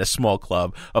 especially at a small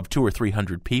club of 200 or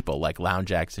 300 people like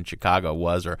Lounge Acts in Chicago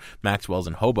was or Maxwell's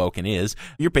in Hoboken is.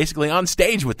 You're basically on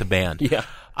stage with the band. Yeah.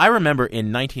 I remember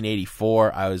in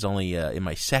 1984, I was only in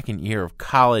my second year of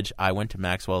college. I went to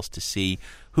Maxwell's to see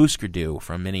Husker Du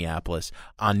from Minneapolis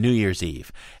on New Year's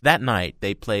Eve. That night,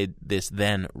 they played this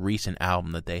then recent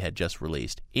album that they had just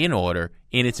released in order,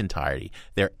 in its entirety,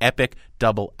 their epic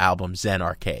double album Zen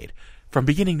Arcade. From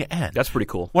beginning to end. That's pretty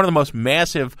cool. One of the most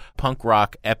massive punk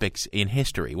rock epics in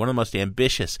history. One of the most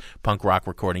ambitious punk rock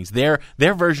recordings. Their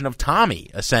version of Tommy,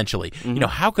 essentially. Mm-hmm. You know,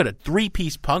 how could a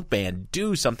three-piece punk band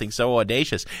do something so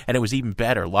audacious? And it was even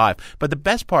better live. But the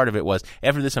best part of it was,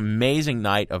 after this amazing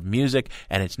night of music,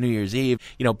 and it's New Year's Eve,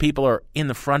 you know, people are in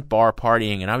the front bar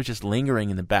partying, and I was just lingering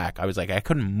in the back. I was like, I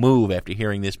couldn't move after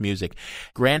hearing this music.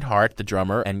 Grant Hart, the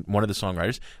drummer, and one of the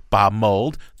songwriters, Bob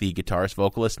Mould, the guitarist,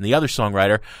 vocalist, and the other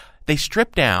songwriter, they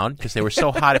stripped down, because they were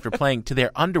so hot after playing, to their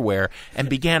underwear and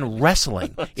began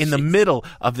wrestling in the middle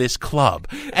of this club.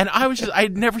 And I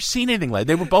had never seen anything like it.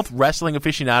 They were both wrestling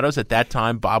aficionados at that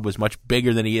time. Bob was much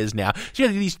bigger than he is now. So you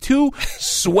had these two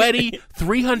sweaty,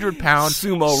 300-pound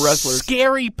sumo wrestlers,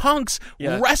 scary punks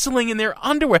wrestling in their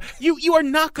underwear. You are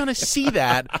not going to see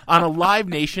that on a Live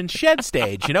Nation shed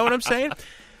stage. You know what I'm saying?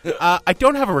 I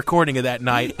don't have a recording of that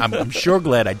night. I'm sure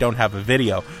glad I don't have a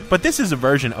video. But this is a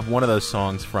version of one of those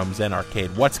songs from Zen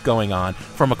Arcade, What's Going On,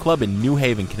 from a club in New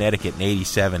Haven, Connecticut in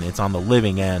 '87. It's on The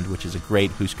Living End, which is a great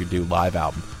Husker Du live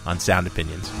album on Sound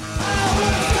Opinions.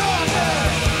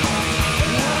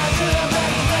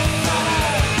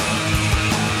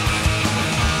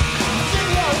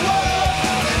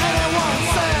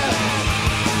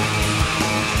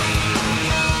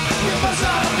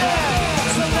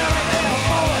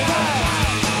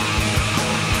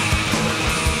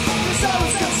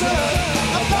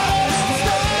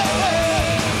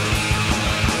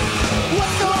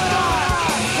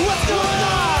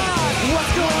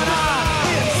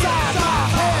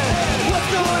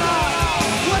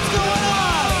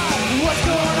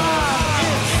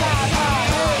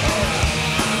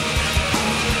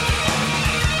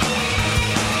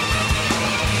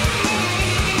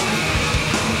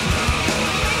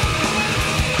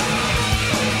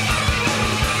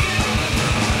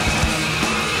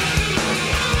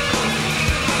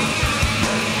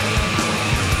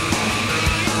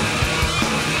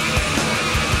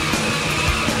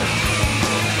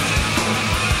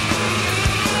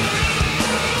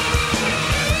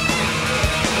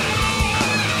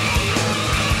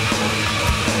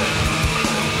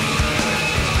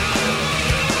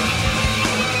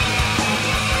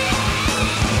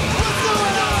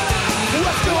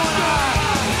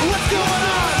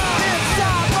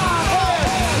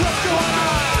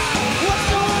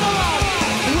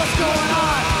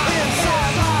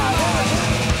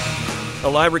 A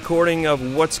live recording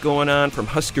of What's Going On from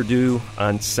Husker Du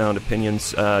on Sound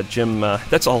Opinions. Jim,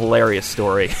 that's a hilarious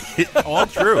story. All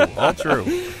true, all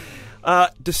true.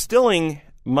 Distilling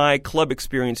my club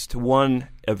experience to one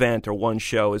event or one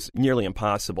show is nearly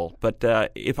impossible. But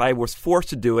if I was forced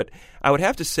to do it, I would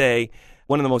have to say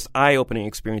one of the most eye-opening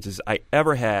experiences I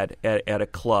ever had at a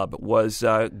club was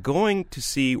going to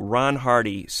see Ron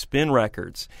Hardy spin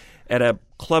records at a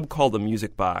club called the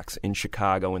Music Box in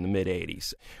Chicago in the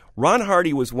mid-'80s. Ron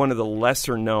Hardy was one of the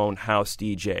lesser-known house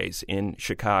DJs in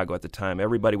Chicago at the time.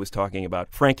 Everybody was talking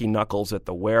about Frankie Knuckles at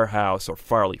the Warehouse or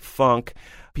Farley Funk,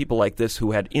 people like this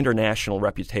who had international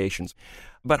reputations.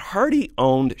 But Hardy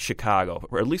owned Chicago,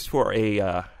 or at least for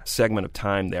a segment of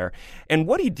time there. And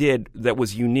what he did that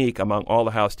was unique among all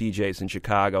the house DJs in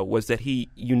Chicago was that he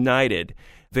united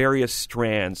various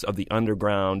strands of the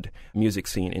underground music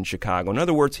scene in Chicago. In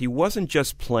other words, he wasn't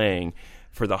just playing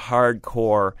for the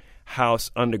hardcore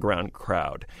house underground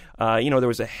crowd. There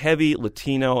was a heavy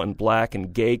Latino and black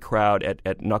and gay crowd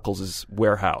at Knuckles'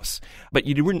 Warehouse, but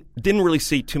you didn't really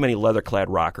see too many leather-clad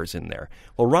rockers in there.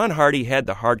 Well, Ron Hardy had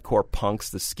the hardcore punks,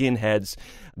 the skinheads,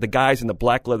 the guys in the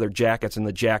black leather jackets and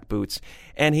the jack boots,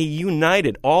 and he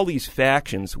united all these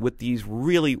factions with these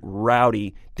really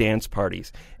rowdy dance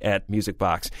parties at Music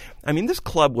Box. I mean, this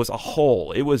club was a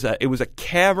hole. It was a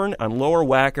cavern on Lower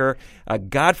Wacker, a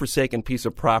godforsaken piece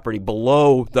of property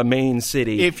below the main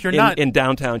city in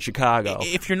downtown Chicago.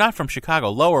 If you're not from Chicago,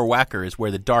 Lower Wacker is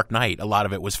where The Dark Knight, a lot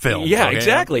of it was filmed. Yeah,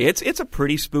 exactly. It's a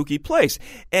pretty spooky place.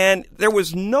 And there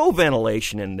was no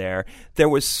ventilation in there. There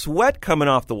was sweat coming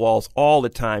off the walls all the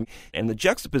time. And the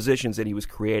juxtapositions that he was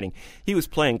creating, he was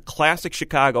playing classic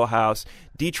Chicago house,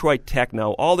 Detroit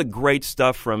techno, all the great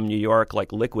stuff from New York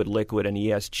like Liquid and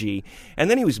ESG. And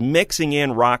then he was mixing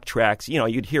in rock tracks. You know,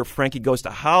 you'd hear Frankie Goes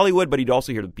to Hollywood, but you'd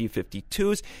also hear the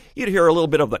B-52s. You'd hear a little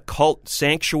bit of the Cult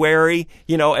Sanctuary,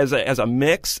 you know, as a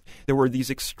mix. There were these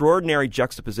extraordinary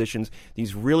juxtapositions,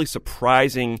 these really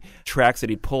surprising tracks that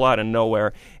he'd pull out of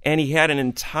nowhere. And he had an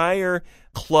entire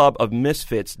club of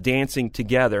misfits dancing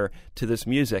together to this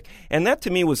music. And that to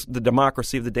me was the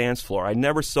democracy of the dance floor. I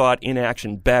never saw it in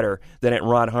action better than at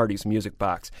Ron Hardy's Music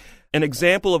Box. An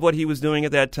example of what he was doing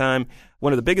at that time,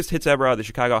 one of the biggest hits ever out of the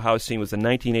Chicago house scene was the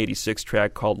 1986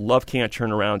 track called Love Can't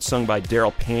Turn Around, sung by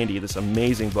Daryl Pandy, this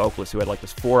amazing vocalist who had like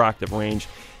this 4-octave range.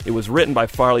 It was written by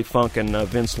Farley Funk and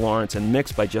Vince Lawrence and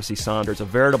mixed by Jesse Saunders, a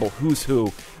veritable who's who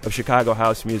of Chicago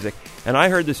house music. And I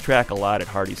heard this track a lot at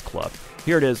Hardy's Club.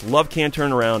 Here it is, Love Can't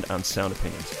Turn Around on Sound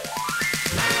Opinions.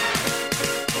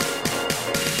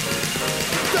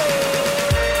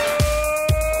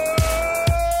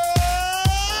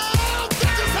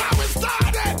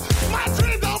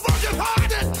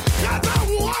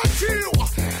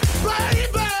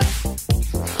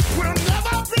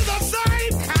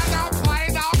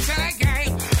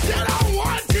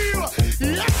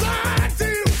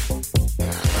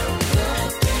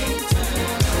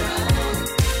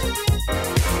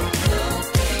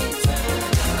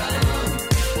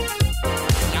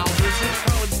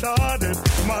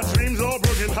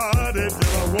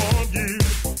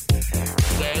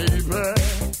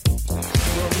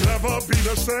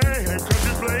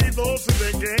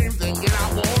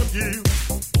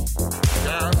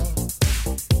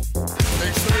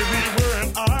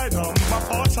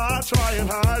 Try and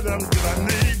hide them 'cause I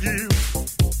need you.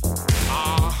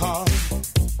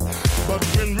 But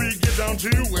when we get down to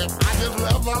it, I just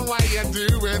love the way you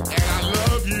do it, and I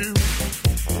love you.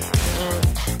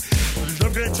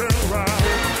 Love can't turn around.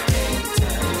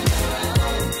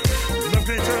 Love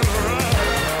can't turn around.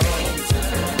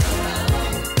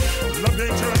 Love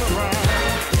can't turn around.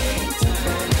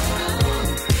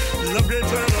 Love can't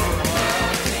turn around.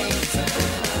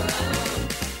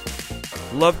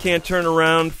 Love Can't Turn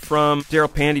Around from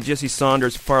Daryl Pandy, Jesse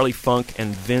Saunders, Farley Funk,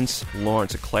 and Vince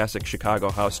Lawrence, a classic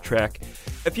Chicago house track.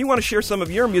 If you want to share some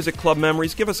of your music club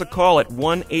memories, give us a call at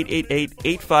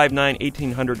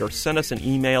 1-888-859-1800 or send us an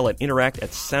email at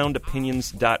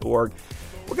interact@soundopinions.org.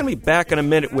 We're going to be back in a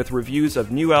minute with reviews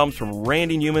of new albums from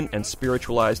Randy Newman and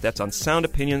Spiritualized. That's on Sound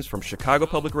Opinions from Chicago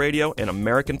Public Radio and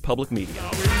American Public Media.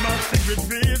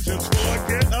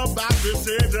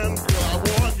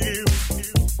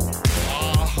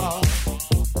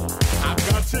 I've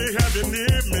got to have you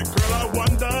near me, girl. I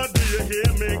wonder, do you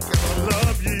hear me? 'Cause I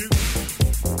love you.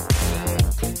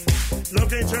 Love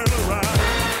can't turn around.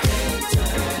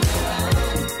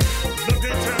 Love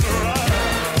can't turn around.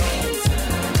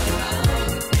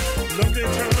 Love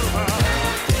can't turn around.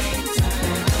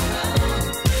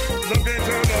 Love can't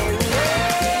turn around.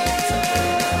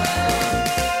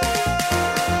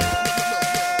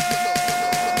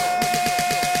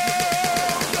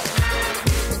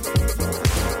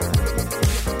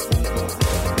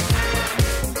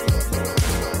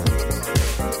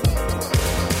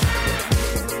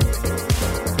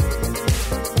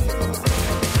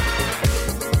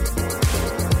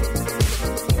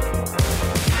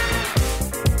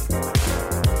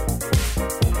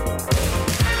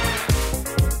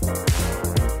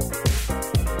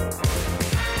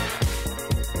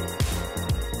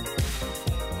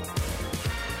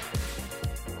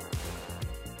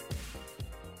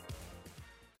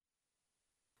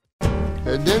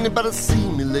 Has anybody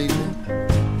seen me lately?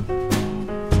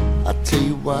 I tell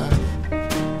you why.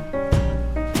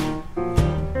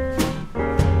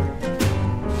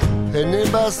 Has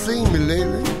anybody seen me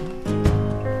lately?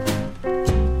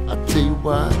 I tell you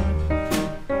why.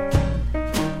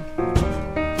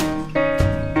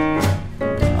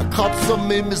 I caught something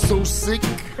made me so sick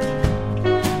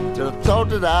that I thought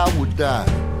that I would die.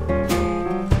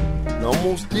 And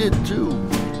almost did too.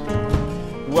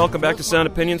 Welcome back to Sound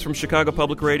Opinions from Chicago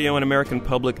Public Radio and American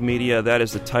Public Media. That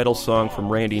is the title song from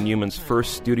Randy Newman's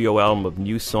first studio album of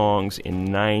new songs in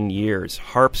 9 years,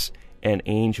 Harps and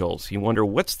Angels. You wonder,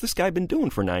 what's this guy been doing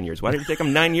for 9 years? Why did it take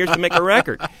him 9 years to make a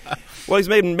record? Well, he's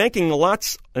been making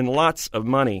lots and lots of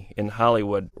money in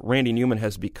Hollywood. Randy Newman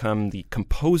has become the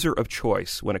composer of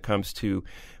choice when it comes to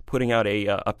putting out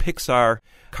a Pixar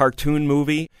cartoon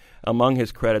movie. Among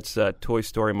his credits, Toy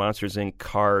Story, Monsters, Inc.,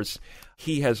 Cars.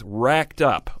 He has racked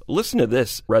up, listen to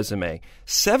this resume,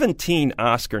 17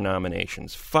 Oscar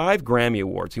nominations, 5 Grammy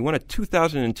Awards. He won a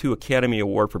 2002 Academy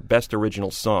Award for Best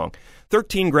Original Song,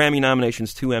 13 Grammy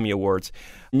nominations, 2 Emmy Awards.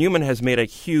 Newman has made a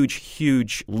huge,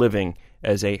 huge living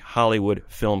as a Hollywood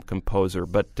film composer,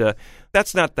 but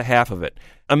that's not the half of it.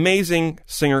 Amazing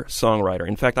singer-songwriter.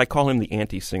 In fact, I call him the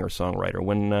anti-singer-songwriter.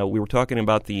 When we were talking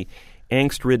about the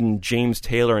angst-ridden James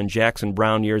Taylor and Jackson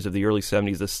Browne years of the early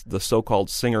 70s, the so-called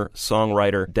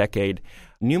singer-songwriter decade,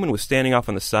 Newman was standing off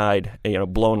on the side,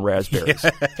 blowing raspberries.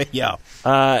 Yeah.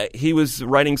 He was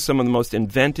writing some of the most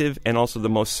inventive and also the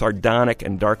most sardonic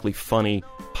and darkly funny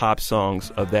pop songs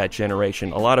of that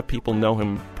generation. A lot of people know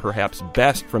him perhaps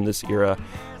best from this era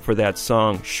for that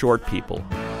song, Short People.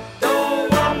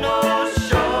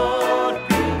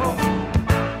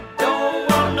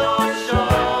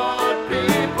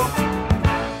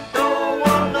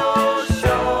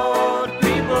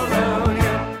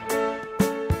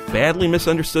 Badly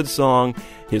misunderstood song,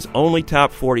 his only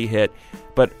top 40 hit,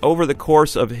 but over the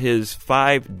course of his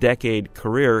 5-decade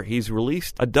career, he's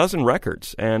released a dozen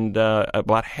records, and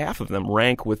about half of them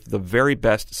rank with the very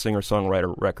best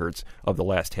singer-songwriter records of the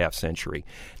last half-century.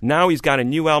 Now he's got a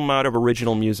new album out of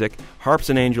original music, Harps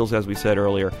and Angels, as we said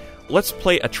earlier. Let's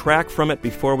play a track from it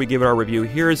before we give it our review.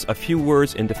 Here's A Few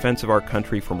Words in Defense of Our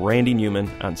Country from Randy Newman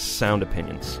on Sound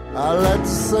Opinions. I like to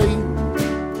say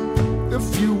a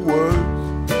few words.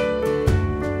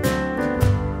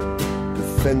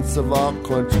 Defense of our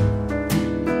country.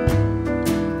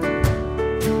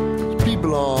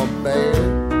 People aren't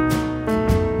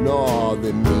bad, nor are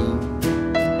they mean.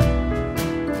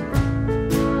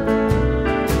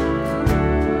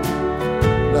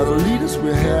 Now the leaders we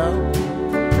have,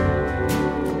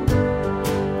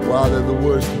 while they're the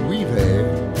worst we've had,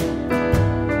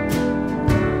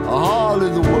 are hardly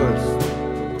the worst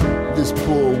this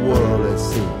poor world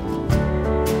has seen.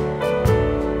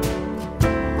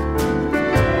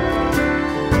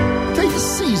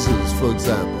 For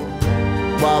example,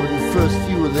 while the first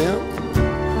few of them,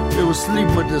 they were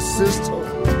sleeping with their sister,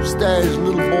 stashed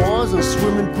little boys in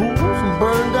swimming pools, and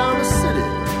burned down the city.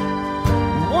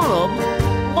 And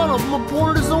one of them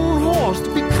appointed his own horse to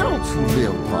be counsel of the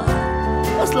empire.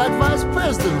 That's like vice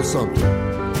president or something.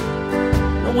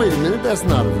 Now wait a minute, that's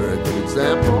not a very good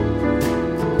example.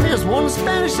 Here's one, the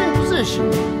Spanish Inquisition.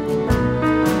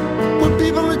 Put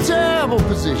people in a terrible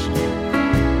position.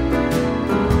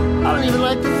 I don't even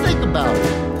like to think about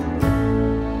it.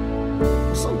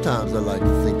 Sometimes I like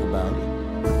to think about it.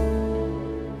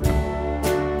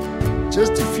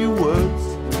 Just a few words.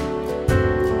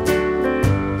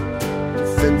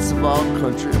 Defense of our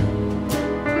country.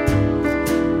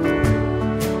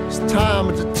 It's time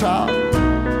at the top.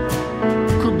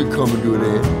 Could be coming to an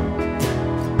end.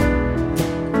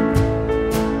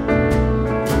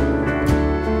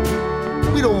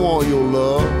 We don't want your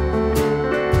love.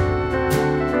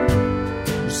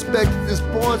 Respect at this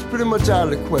point's pretty much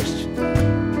out of the question.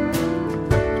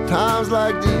 Times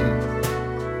like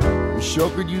these, we sure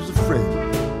could use a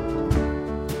friend.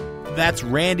 That's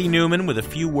Randy Newman with A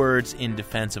Few Words in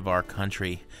Defense of Our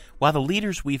Country. While the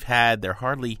leaders we've had, they're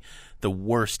hardly the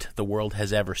worst the world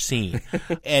has ever seen.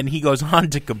 And he goes on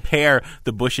to compare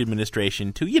the Bush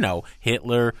administration to,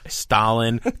 Hitler,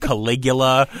 Stalin,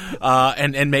 Caligula,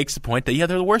 and makes the point that, they're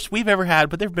the worst we've ever had,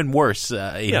 but there have been worse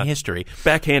in history.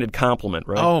 Backhanded compliment,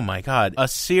 right? Oh, my God. A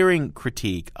searing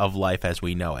critique of life as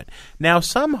we know it. Now,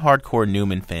 some hardcore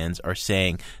Newman fans are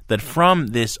saying that from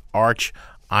this arch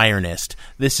ironist,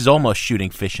 this is almost shooting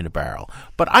fish in a barrel.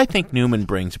 But I think Newman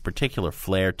brings a particular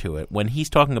flair to it when he's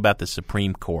talking about the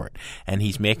Supreme Court and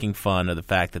he's making fun of the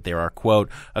fact that there are, quote,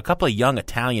 a couple of young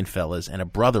Italian fellas and a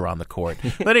brother on the court.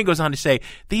 Then he goes on to say,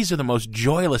 these are the most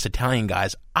joyless Italian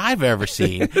guys I've ever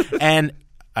seen. And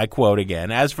I quote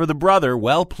again, as for the brother,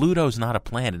 well, Pluto's not a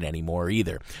planet anymore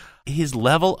either. His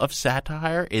level of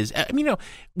satire is,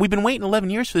 we've been waiting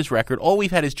 11 years for this record. All we've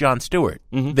had is Jon Stewart.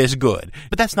 Mm-hmm. This good.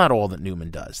 But that's not all that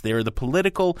Newman does. There are the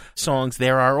political songs.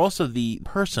 There are also the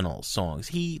personal songs.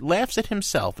 He laughs at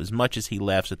himself as much as he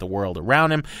laughs at the world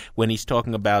around him when he's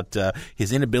talking about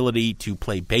his inability to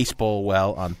play baseball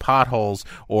well on potholes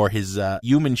or his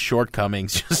human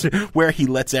shortcomings, just where he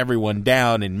lets everyone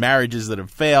down in marriages that have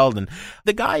failed. And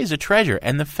the guy is a treasure.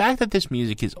 And the fact that this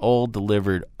music is all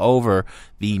delivered over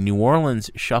the New Orleans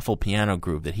shuffle piano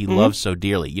groove that he loves so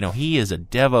dearly. You know, he is a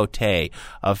devotee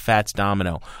of Fats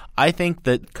Domino. I think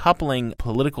that coupling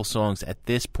political songs at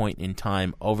this point in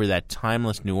time over that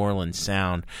timeless New Orleans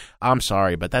sound, I'm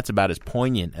sorry, but that's about as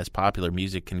poignant as popular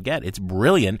music can get. It's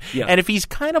brilliant. Yeah. And if he's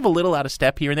kind of a little out of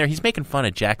step here and there, he's making fun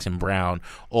of Jackson Browne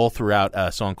all throughout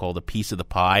a song called A Piece of the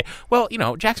Pie. Well, you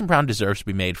know, Jackson Browne deserves to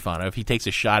be made fun of. He takes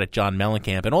a shot at John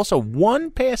Mellencamp and also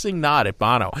one passing nod at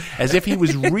Bono, as if he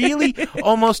was really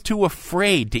almost too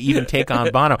afraid to even take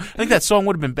on Bono. I think that song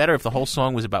would have been better if the whole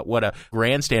song was about what a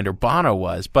grandstander Bono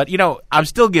was. But, you know, I'm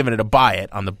still giving it a buy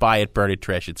it on the buy it, burn it,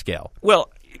 trash it scale.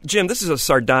 Well, Jim, this is a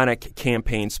sardonic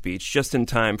campaign speech just in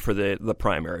time for the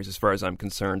primaries, as far as I'm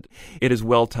concerned. It is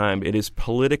well-timed. It is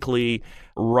politically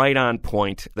right on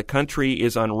point. The country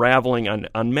is unraveling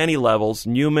on many levels.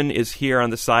 Newman is here on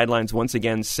the sidelines once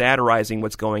again satirizing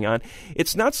what's going on.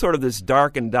 It's not sort of this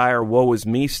dark and dire woe is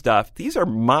me stuff. These are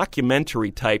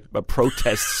mockumentary type of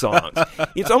protest songs.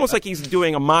 It's almost like he's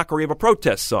doing a mockery of a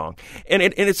protest song. And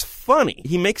it's funny.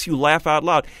 He makes you laugh out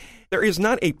loud. There is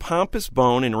not a pompous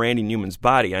bone in Randy Newman's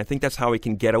body, and I think that's how he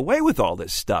can get away with all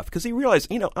this stuff, because he realized,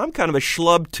 you know, I'm kind of a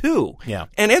schlub too. Yeah.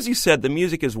 And as you said, the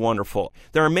music is wonderful.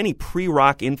 There are many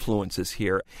pre-rock influences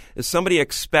here. As somebody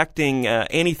expecting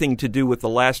anything to do with the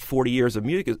last 40 years of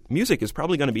music is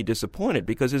probably going to be disappointed,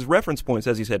 because his reference points,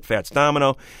 as he said, Fats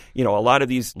Domino, you know, a lot of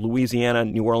these Louisiana,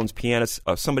 New Orleans pianists,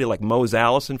 somebody like Mose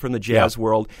Allison from the jazz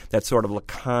world, that sort of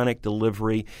laconic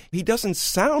delivery. He doesn't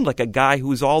sound like a guy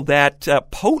who's all that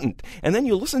potent. And then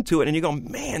you listen to it and you go,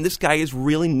 man, this guy is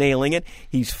really nailing it.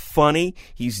 He's funny,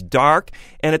 he's dark,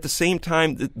 and at the same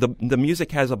time, the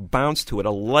music has a bounce to it, a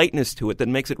lightness to it that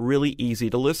makes it really easy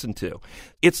to listen to.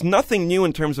 It's nothing new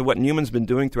in terms of what Newman's been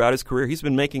doing throughout his career. He's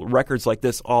been making records like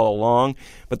this all along,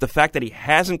 but the fact that he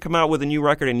hasn't come out with a new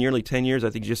record in nearly 10 years,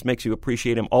 I think just makes you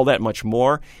appreciate him all that much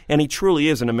more. And he truly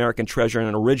is an American treasure and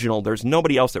an original. There's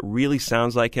nobody else that really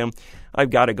sounds like him. I've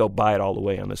got to go buy it all the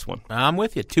way on this one. I'm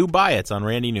with you. 2 buy-its on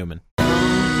Randy Newman.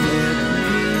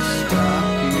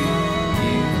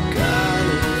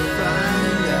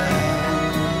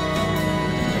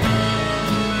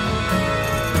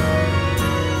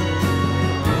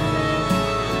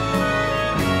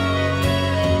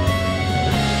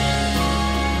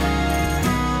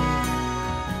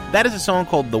 That is a song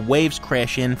called The Waves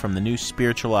Crash In from the new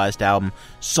spiritualized album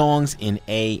Songs in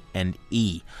A and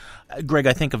E. Greg,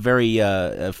 I think a very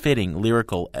fitting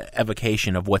lyrical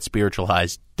evocation of what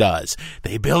spiritualized does.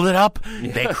 They build it up,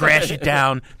 they crash it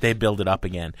down, they build it up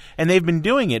again. And they've been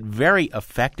doing it very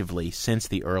effectively since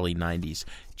the early 90s.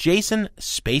 Jason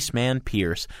Spaceman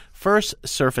Pierce first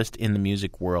surfaced in the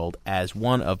music world as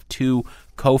one of 2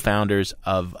 co-founders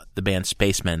of the band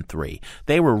Spacemen 3.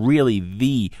 They were really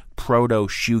the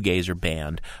proto-shoegazer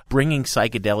band, bringing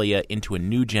psychedelia into a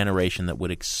new generation that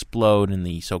would explode in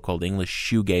the so-called English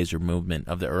shoegazer movement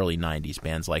of the early 90s,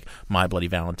 bands like My Bloody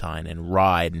Valentine and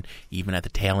Ride, and even at the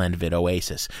tail end of it,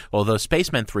 Oasis. Although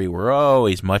Spacemen 3 were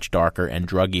always much darker and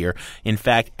druggier. In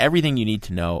fact, everything you need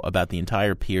to know about the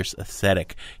entire Pierce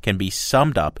aesthetic can be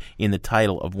summed up in the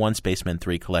title of one Spacemen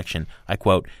 3 collection. I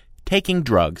quote, "Taking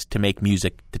drugs to make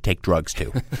music to take drugs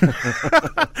to."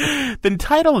 The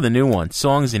title of the new one,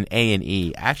 Songs in A and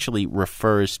E, actually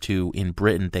refers to, in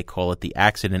Britain, they call it the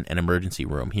accident and emergency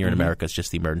room. Here in America, it's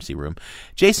just the emergency room.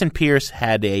 Jason Pierce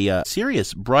had a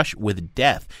serious brush with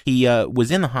death. He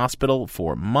was in the hospital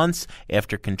for months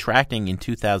after contracting in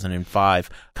 2005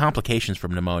 complications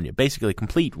from pneumonia, basically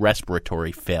complete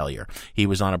respiratory failure. He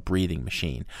was on a breathing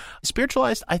machine.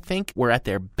 Spiritualized, I think, were at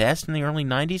their best in the early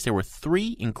 90s. There were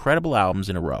 3 incredible albums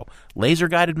in a row: Laser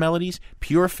Guided Melodies,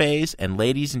 Pure Phase, and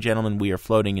Ladies and Gentlemen, We Are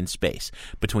Floating in Space,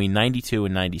 between 92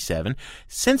 and 97.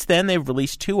 Since then, they've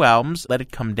released 2 albums, Let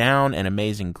It Come Down and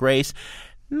Amazing Grace.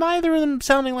 Neither of them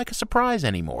sounding like a surprise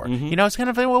anymore. You know, it's kind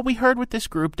of, well, we heard what this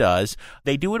group does.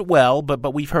 They do it well,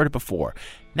 but we've heard it before.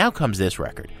 Now comes this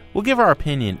record. We'll give our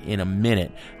opinion in a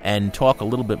minute and talk a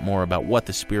little bit more about what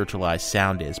the spiritualized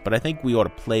sound is, but I think we ought to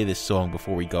play this song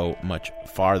before we go much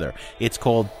farther. It's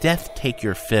called Death Take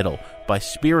Your Fiddle by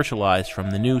Spiritualized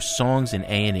from the new Songs in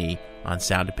A&E on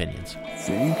Sound Opinions.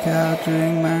 Think I'll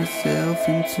drink myself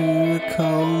into a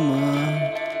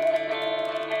coma.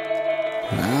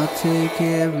 I'll take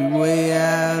every way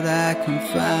out I can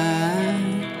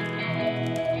find.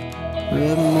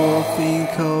 But morphine,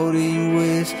 codeine,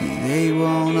 whiskey, they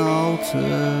won't alter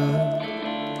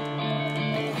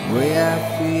the way I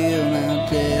feel now.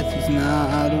 Death is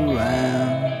not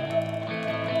around.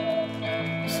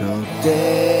 So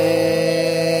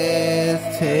death,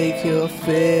 take your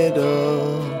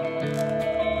fiddle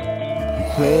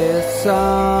and play a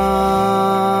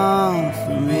song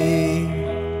for me.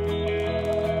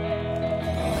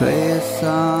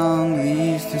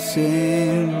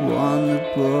 sing one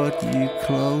that brought you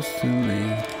close to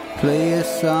me. Play a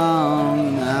song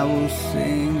and I will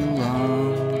sing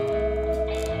along.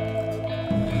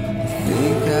 I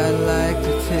think I'd like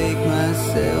to take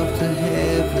myself to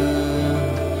heaven,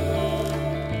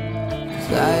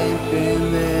 'cause I ain't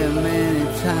been there many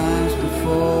times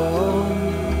before.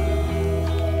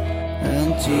 And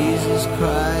Jesus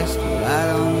Christ, but I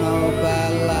don't know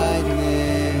about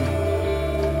lightning,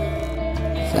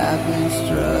 'cause I've been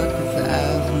struck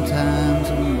 1,000 times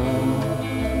or more.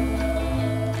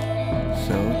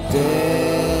 So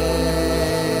death,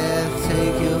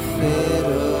 take your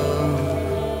fiddle,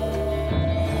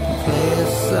 play a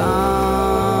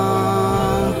song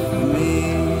for me.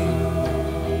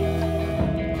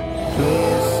 Play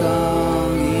a song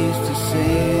you used to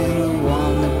sing, the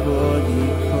one that brought you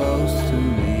close to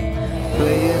me.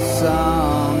 Play a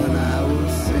song and I will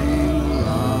sing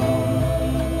along.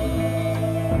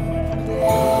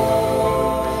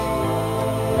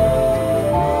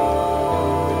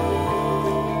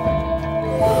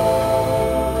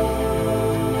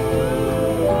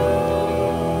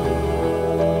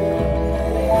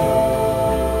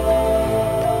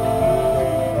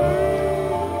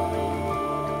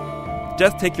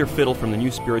 Death Take Your Fiddle from the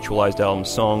new spiritualized album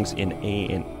Songs in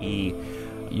A&E.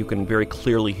 You can very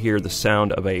clearly hear the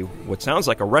sound of what sounds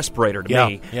like a respirator to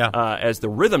me as the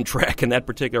rhythm track in that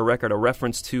particular record, a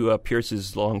reference to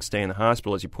Pierce's long stay in the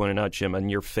hospital, as you pointed out, Jim, a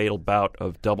near fatal bout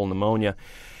of double pneumonia.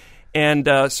 And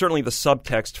certainly the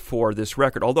subtext for this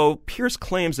record, although Pierce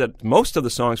claims that most of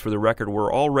the songs for the record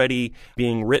were already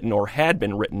being written or had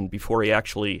been written before he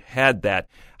actually had that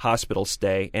hospital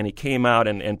stay, and he came out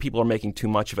and people are making too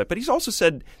much of it. But he's also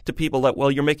said to people that,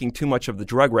 well, you're making too much of the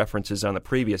drug references on the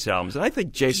previous albums. And I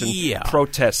think Jason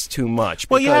protests too much.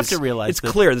 Well, you have to realize it's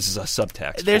clear this is a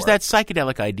subtext. There's that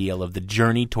psychedelic ideal of the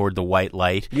journey toward the white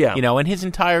light. Yeah. You know, and his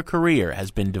entire career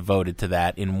has been devoted to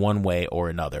that in one way or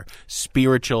another.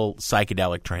 Spiritual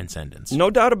psychedelic transcendence. No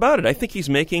doubt about it. I think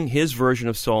he's making his version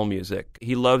of soul music.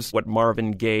 He loves what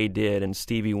Marvin Gaye did and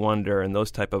Stevie Wonder and those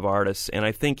type of artists, and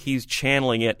I think he's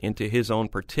channeling it into his own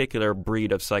particular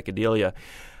breed of psychedelia.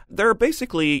 There are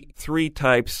basically three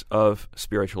types of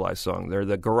spiritualized song. They're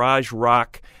the garage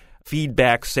rock,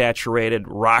 feedback-saturated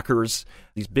rockers,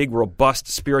 these big, robust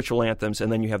spiritual anthems,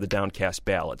 and then you have the downcast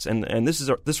ballads. And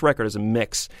this record is a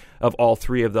mix of all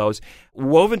three of those.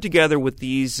 Woven together with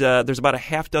these, there's about a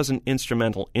half dozen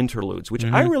instrumental interludes, which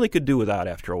I really could do without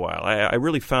after a while. I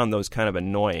really found those kind of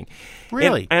annoying.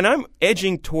 Really? And I'm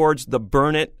edging towards the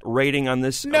burn it rating on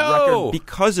this record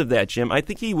because of that, Jim. I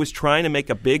think he was trying to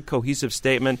make a big, cohesive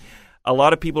statement. A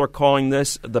lot of people are calling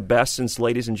this the best since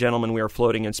Ladies and Gentlemen, We Are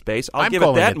Floating in Space. I'll give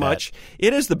it that much.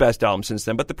 It is the best album since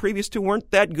then, but the previous two weren't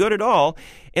that good at all.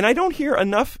 And I don't hear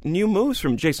enough new moves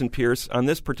from Jason Pierce on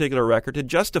this particular record to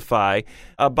justify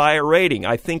a buyer rating.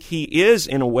 I think he is,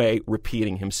 in a way,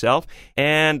 repeating himself.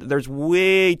 And there's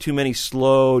way too many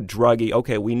slow, druggy,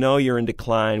 okay, we know you're in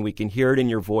decline. We can hear it in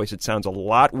your voice. It sounds a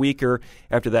lot weaker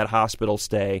after that hospital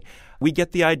stay. We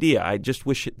get the idea. I just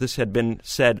wish this had been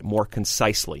said more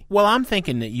concisely. Well, I'm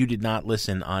thinking that you did not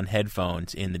listen on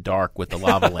headphones in the dark with the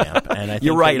lava lamp. And I think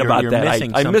you're right about that.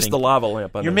 I missed the lava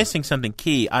lamp. You're missing something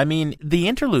key. I mean, the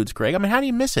interludes, Greg, I mean, how do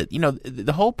you miss it? You know,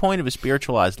 the whole point of a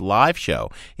spiritualized live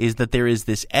show is that there is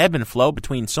this ebb and flow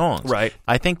between songs. Right.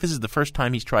 I think this is the first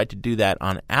time he's tried to do that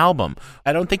on album.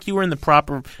 I don't think you were in the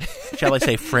proper, shall I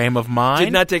say, frame of mind.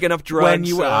 Did not take enough drugs. When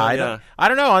you were, I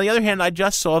don't know. On the other hand, I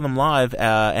just saw them live,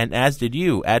 and as did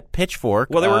you, at Pitchfork.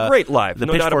 Well, they were great live. The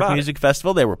no doubt Pitchfork about Music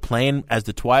Festival. They were playing as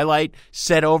the twilight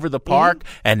set over the park,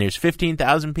 and there's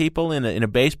 15,000 people in a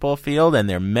baseball field, and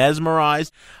they're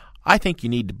mesmerized. I think you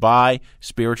need to buy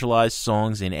spiritualized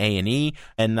songs in A&E,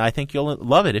 and I think you'll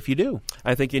love it if you do.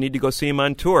 I think you need to go see him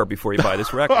on tour before you buy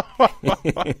this record.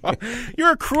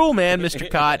 You're a cruel man, Mr.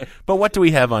 Cott. But what do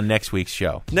we have on next week's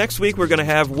show? Next week, we're going to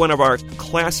have one of our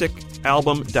classic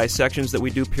album dissections that we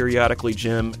do periodically,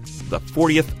 Jim. The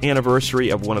 40th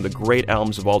anniversary of one of the great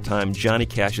albums of all time, Johnny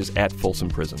Cash's At Folsom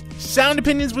Prison. Sound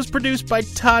Opinions was produced by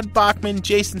Todd Bachman,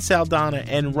 Jason Saldana,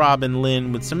 and Robin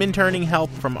Lynn, with some interning help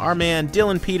from our man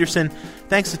Dylan Peterson.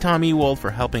 Thanks to Tom Ewald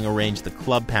for helping arrange the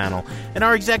club panel. And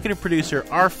our executive producer,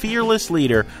 our fearless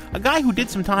leader, a guy who did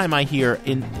some time, I hear,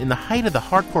 in the height of the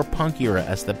hardcore punk era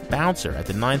as the bouncer at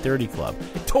the 930 Club,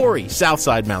 Tori,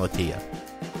 Southside Malatia.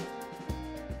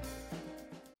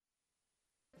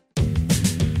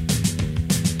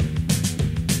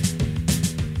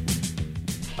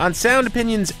 On Sound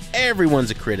Opinions,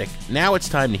 everyone's a critic. Now it's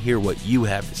time to hear what you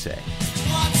have to say.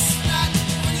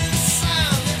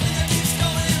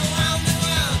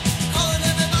 Calling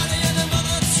everybody and their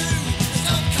mother too.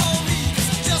 Don't call me 'cause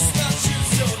I'm just not you.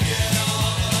 So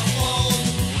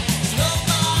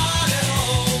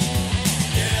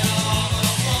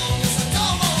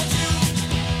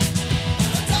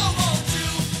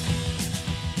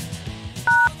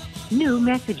new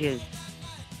messages.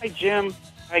 Hi, Jim.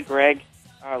 Hi, Greg.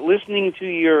 Listening to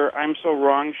your I'm So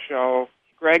Wrong show,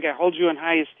 Greg, I hold you in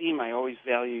high esteem. I always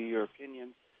value your opinion.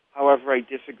 However, I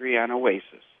disagree on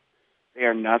Oasis. They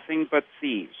are nothing but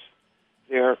thieves.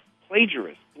 They're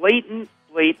plagiarists. Blatant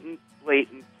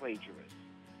plagiarists.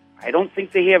 I don't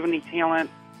think they have any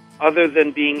talent other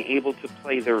than being able to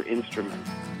play their instrument.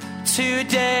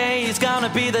 Today is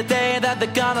gonna be the day that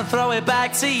they're gonna throw it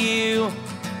back to you.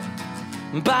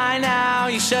 By now,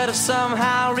 you should have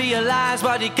somehow realized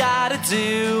what you gotta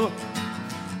do.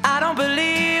 I don't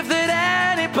believe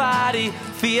that anybody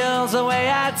feels the way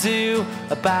I do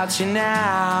about you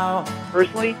now.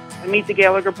 Personally, I meet the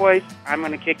Gallagher boys, I'm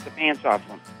going to kick the pants off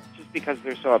them just because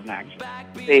they're so obnoxious.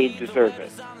 They deserve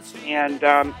it. And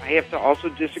I have to also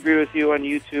disagree with you on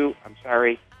U2. I'm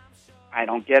sorry. I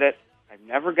don't get it. I've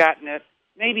never gotten it.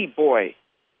 Maybe Boy.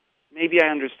 Maybe I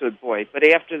understood Boy. But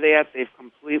after that, they've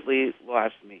completely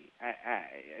lost me.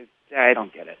 I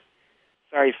don't get it.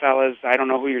 Sorry, fellas. I don't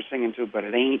know who you're singing to, but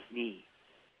it ain't me.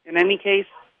 In any case,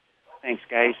 thanks,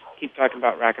 guys. Keep talking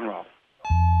about rock and roll.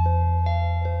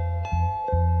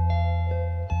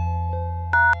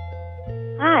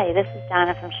 Hi, this is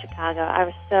Donna from Chicago. I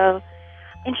was so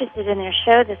interested in your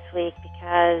show this week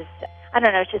because, I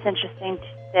don't know, it's just interesting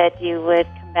that you would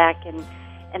come back and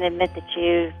admit that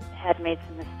you had made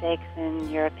some mistakes in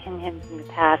your opinions in the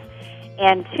past.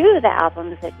 And two of the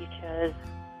albums that you chose,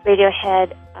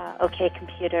 Radiohead, OK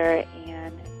Computer,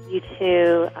 and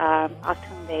U2,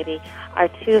 Octoon Baby, are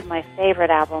two of my favorite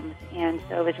albums. And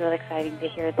so it was really exciting to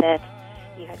hear that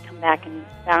you had come back and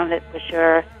found it was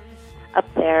your up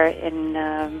there in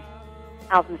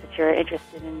albums that you're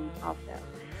interested in also.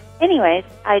 Anyways,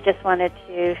 I just wanted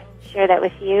to share that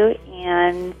with you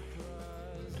and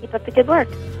keep up the good work.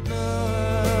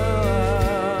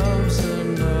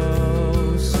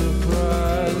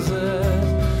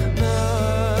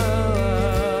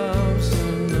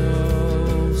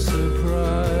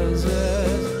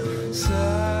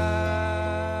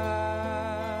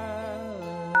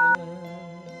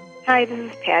 Hi, this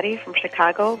is Patty from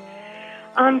Chicago.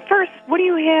 First, what do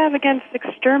you have against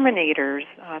exterminators,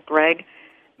 Greg?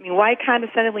 I mean, why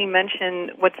condescendingly mention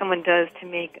what someone does to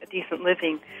make a decent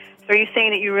living? So are you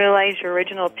saying that you realize your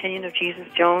original opinion of Jesus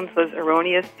Jones was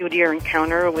erroneous due to your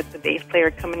encounter with the bass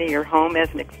player coming to your home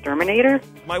as an exterminator?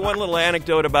 My one little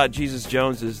anecdote about Jesus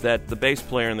Jones is that the bass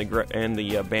player in the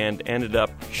band ended up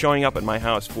showing up at my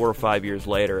house 4 or 5 years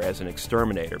later as an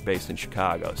exterminator based in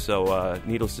Chicago. So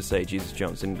needless to say, Jesus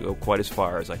Jones didn't go quite as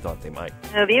far as I thought they might.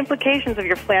 Now, the implications of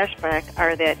your flashback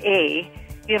are that A,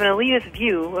 you have an elitist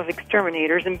view of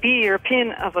exterminators, and B, your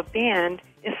opinion of a band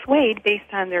is swayed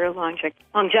based on their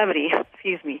longevity.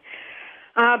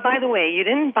 By the way, you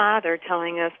didn't bother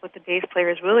telling us what the bass player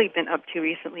has really been up to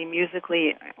recently,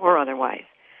 musically or otherwise.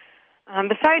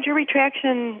 Besides your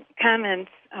retraction comments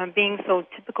being so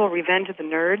typical revenge of the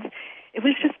nerds, it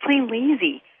was just plain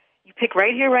lazy. You pick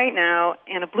right here, right now,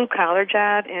 and a blue-collar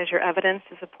job as your evidence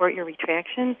to support your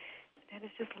retraction. That is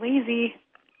just lazy.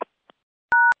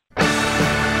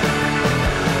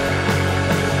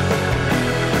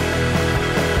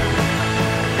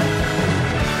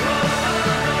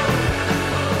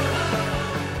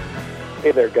 Hey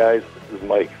there, guys. This is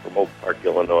Mike from Oak Park,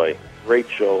 Illinois. Great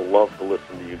show. Love to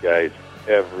listen to you guys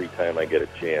every time I get a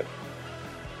chance.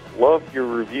 Love your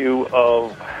review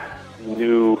of the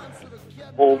new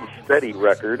Old Steady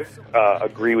record.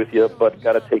 Agree with you, but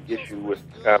got to take issue with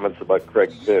comments about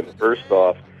Craig Finn. First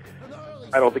off,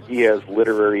 I don't think he has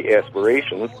literary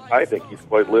aspirations. I think he's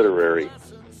quite literary.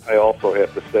 I also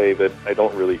have to say that I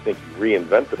don't really think he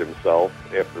reinvented himself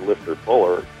after Lifter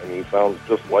Fuller. I mean, he sounds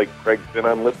just like Craig Finn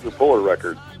on Lifter Fuller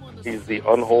records. He's the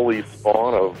unholy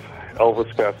spawn of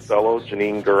Elvis Costello,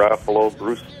 Janine Garofalo,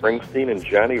 Bruce Springsteen, and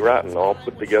Johnny Rotten all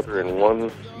put together in one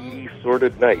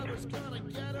seedy-sorted night.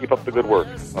 Keep up the good work.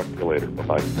 Talk to you later.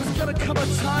 Bye-bye. There's gonna come a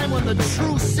time when the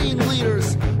true scene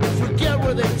leaders forget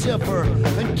where they differ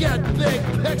and get big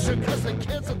picture, because the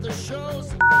kids at the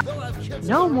shows, they'll have kids.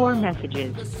 No more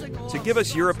messages. To give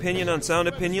us your opinion on Sound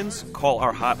Opinions, call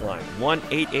our hotline,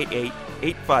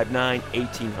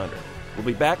 1-888-859-1800. We'll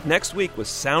be back next week with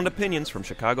Sound Opinions from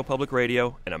Chicago Public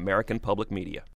Radio and American Public Media.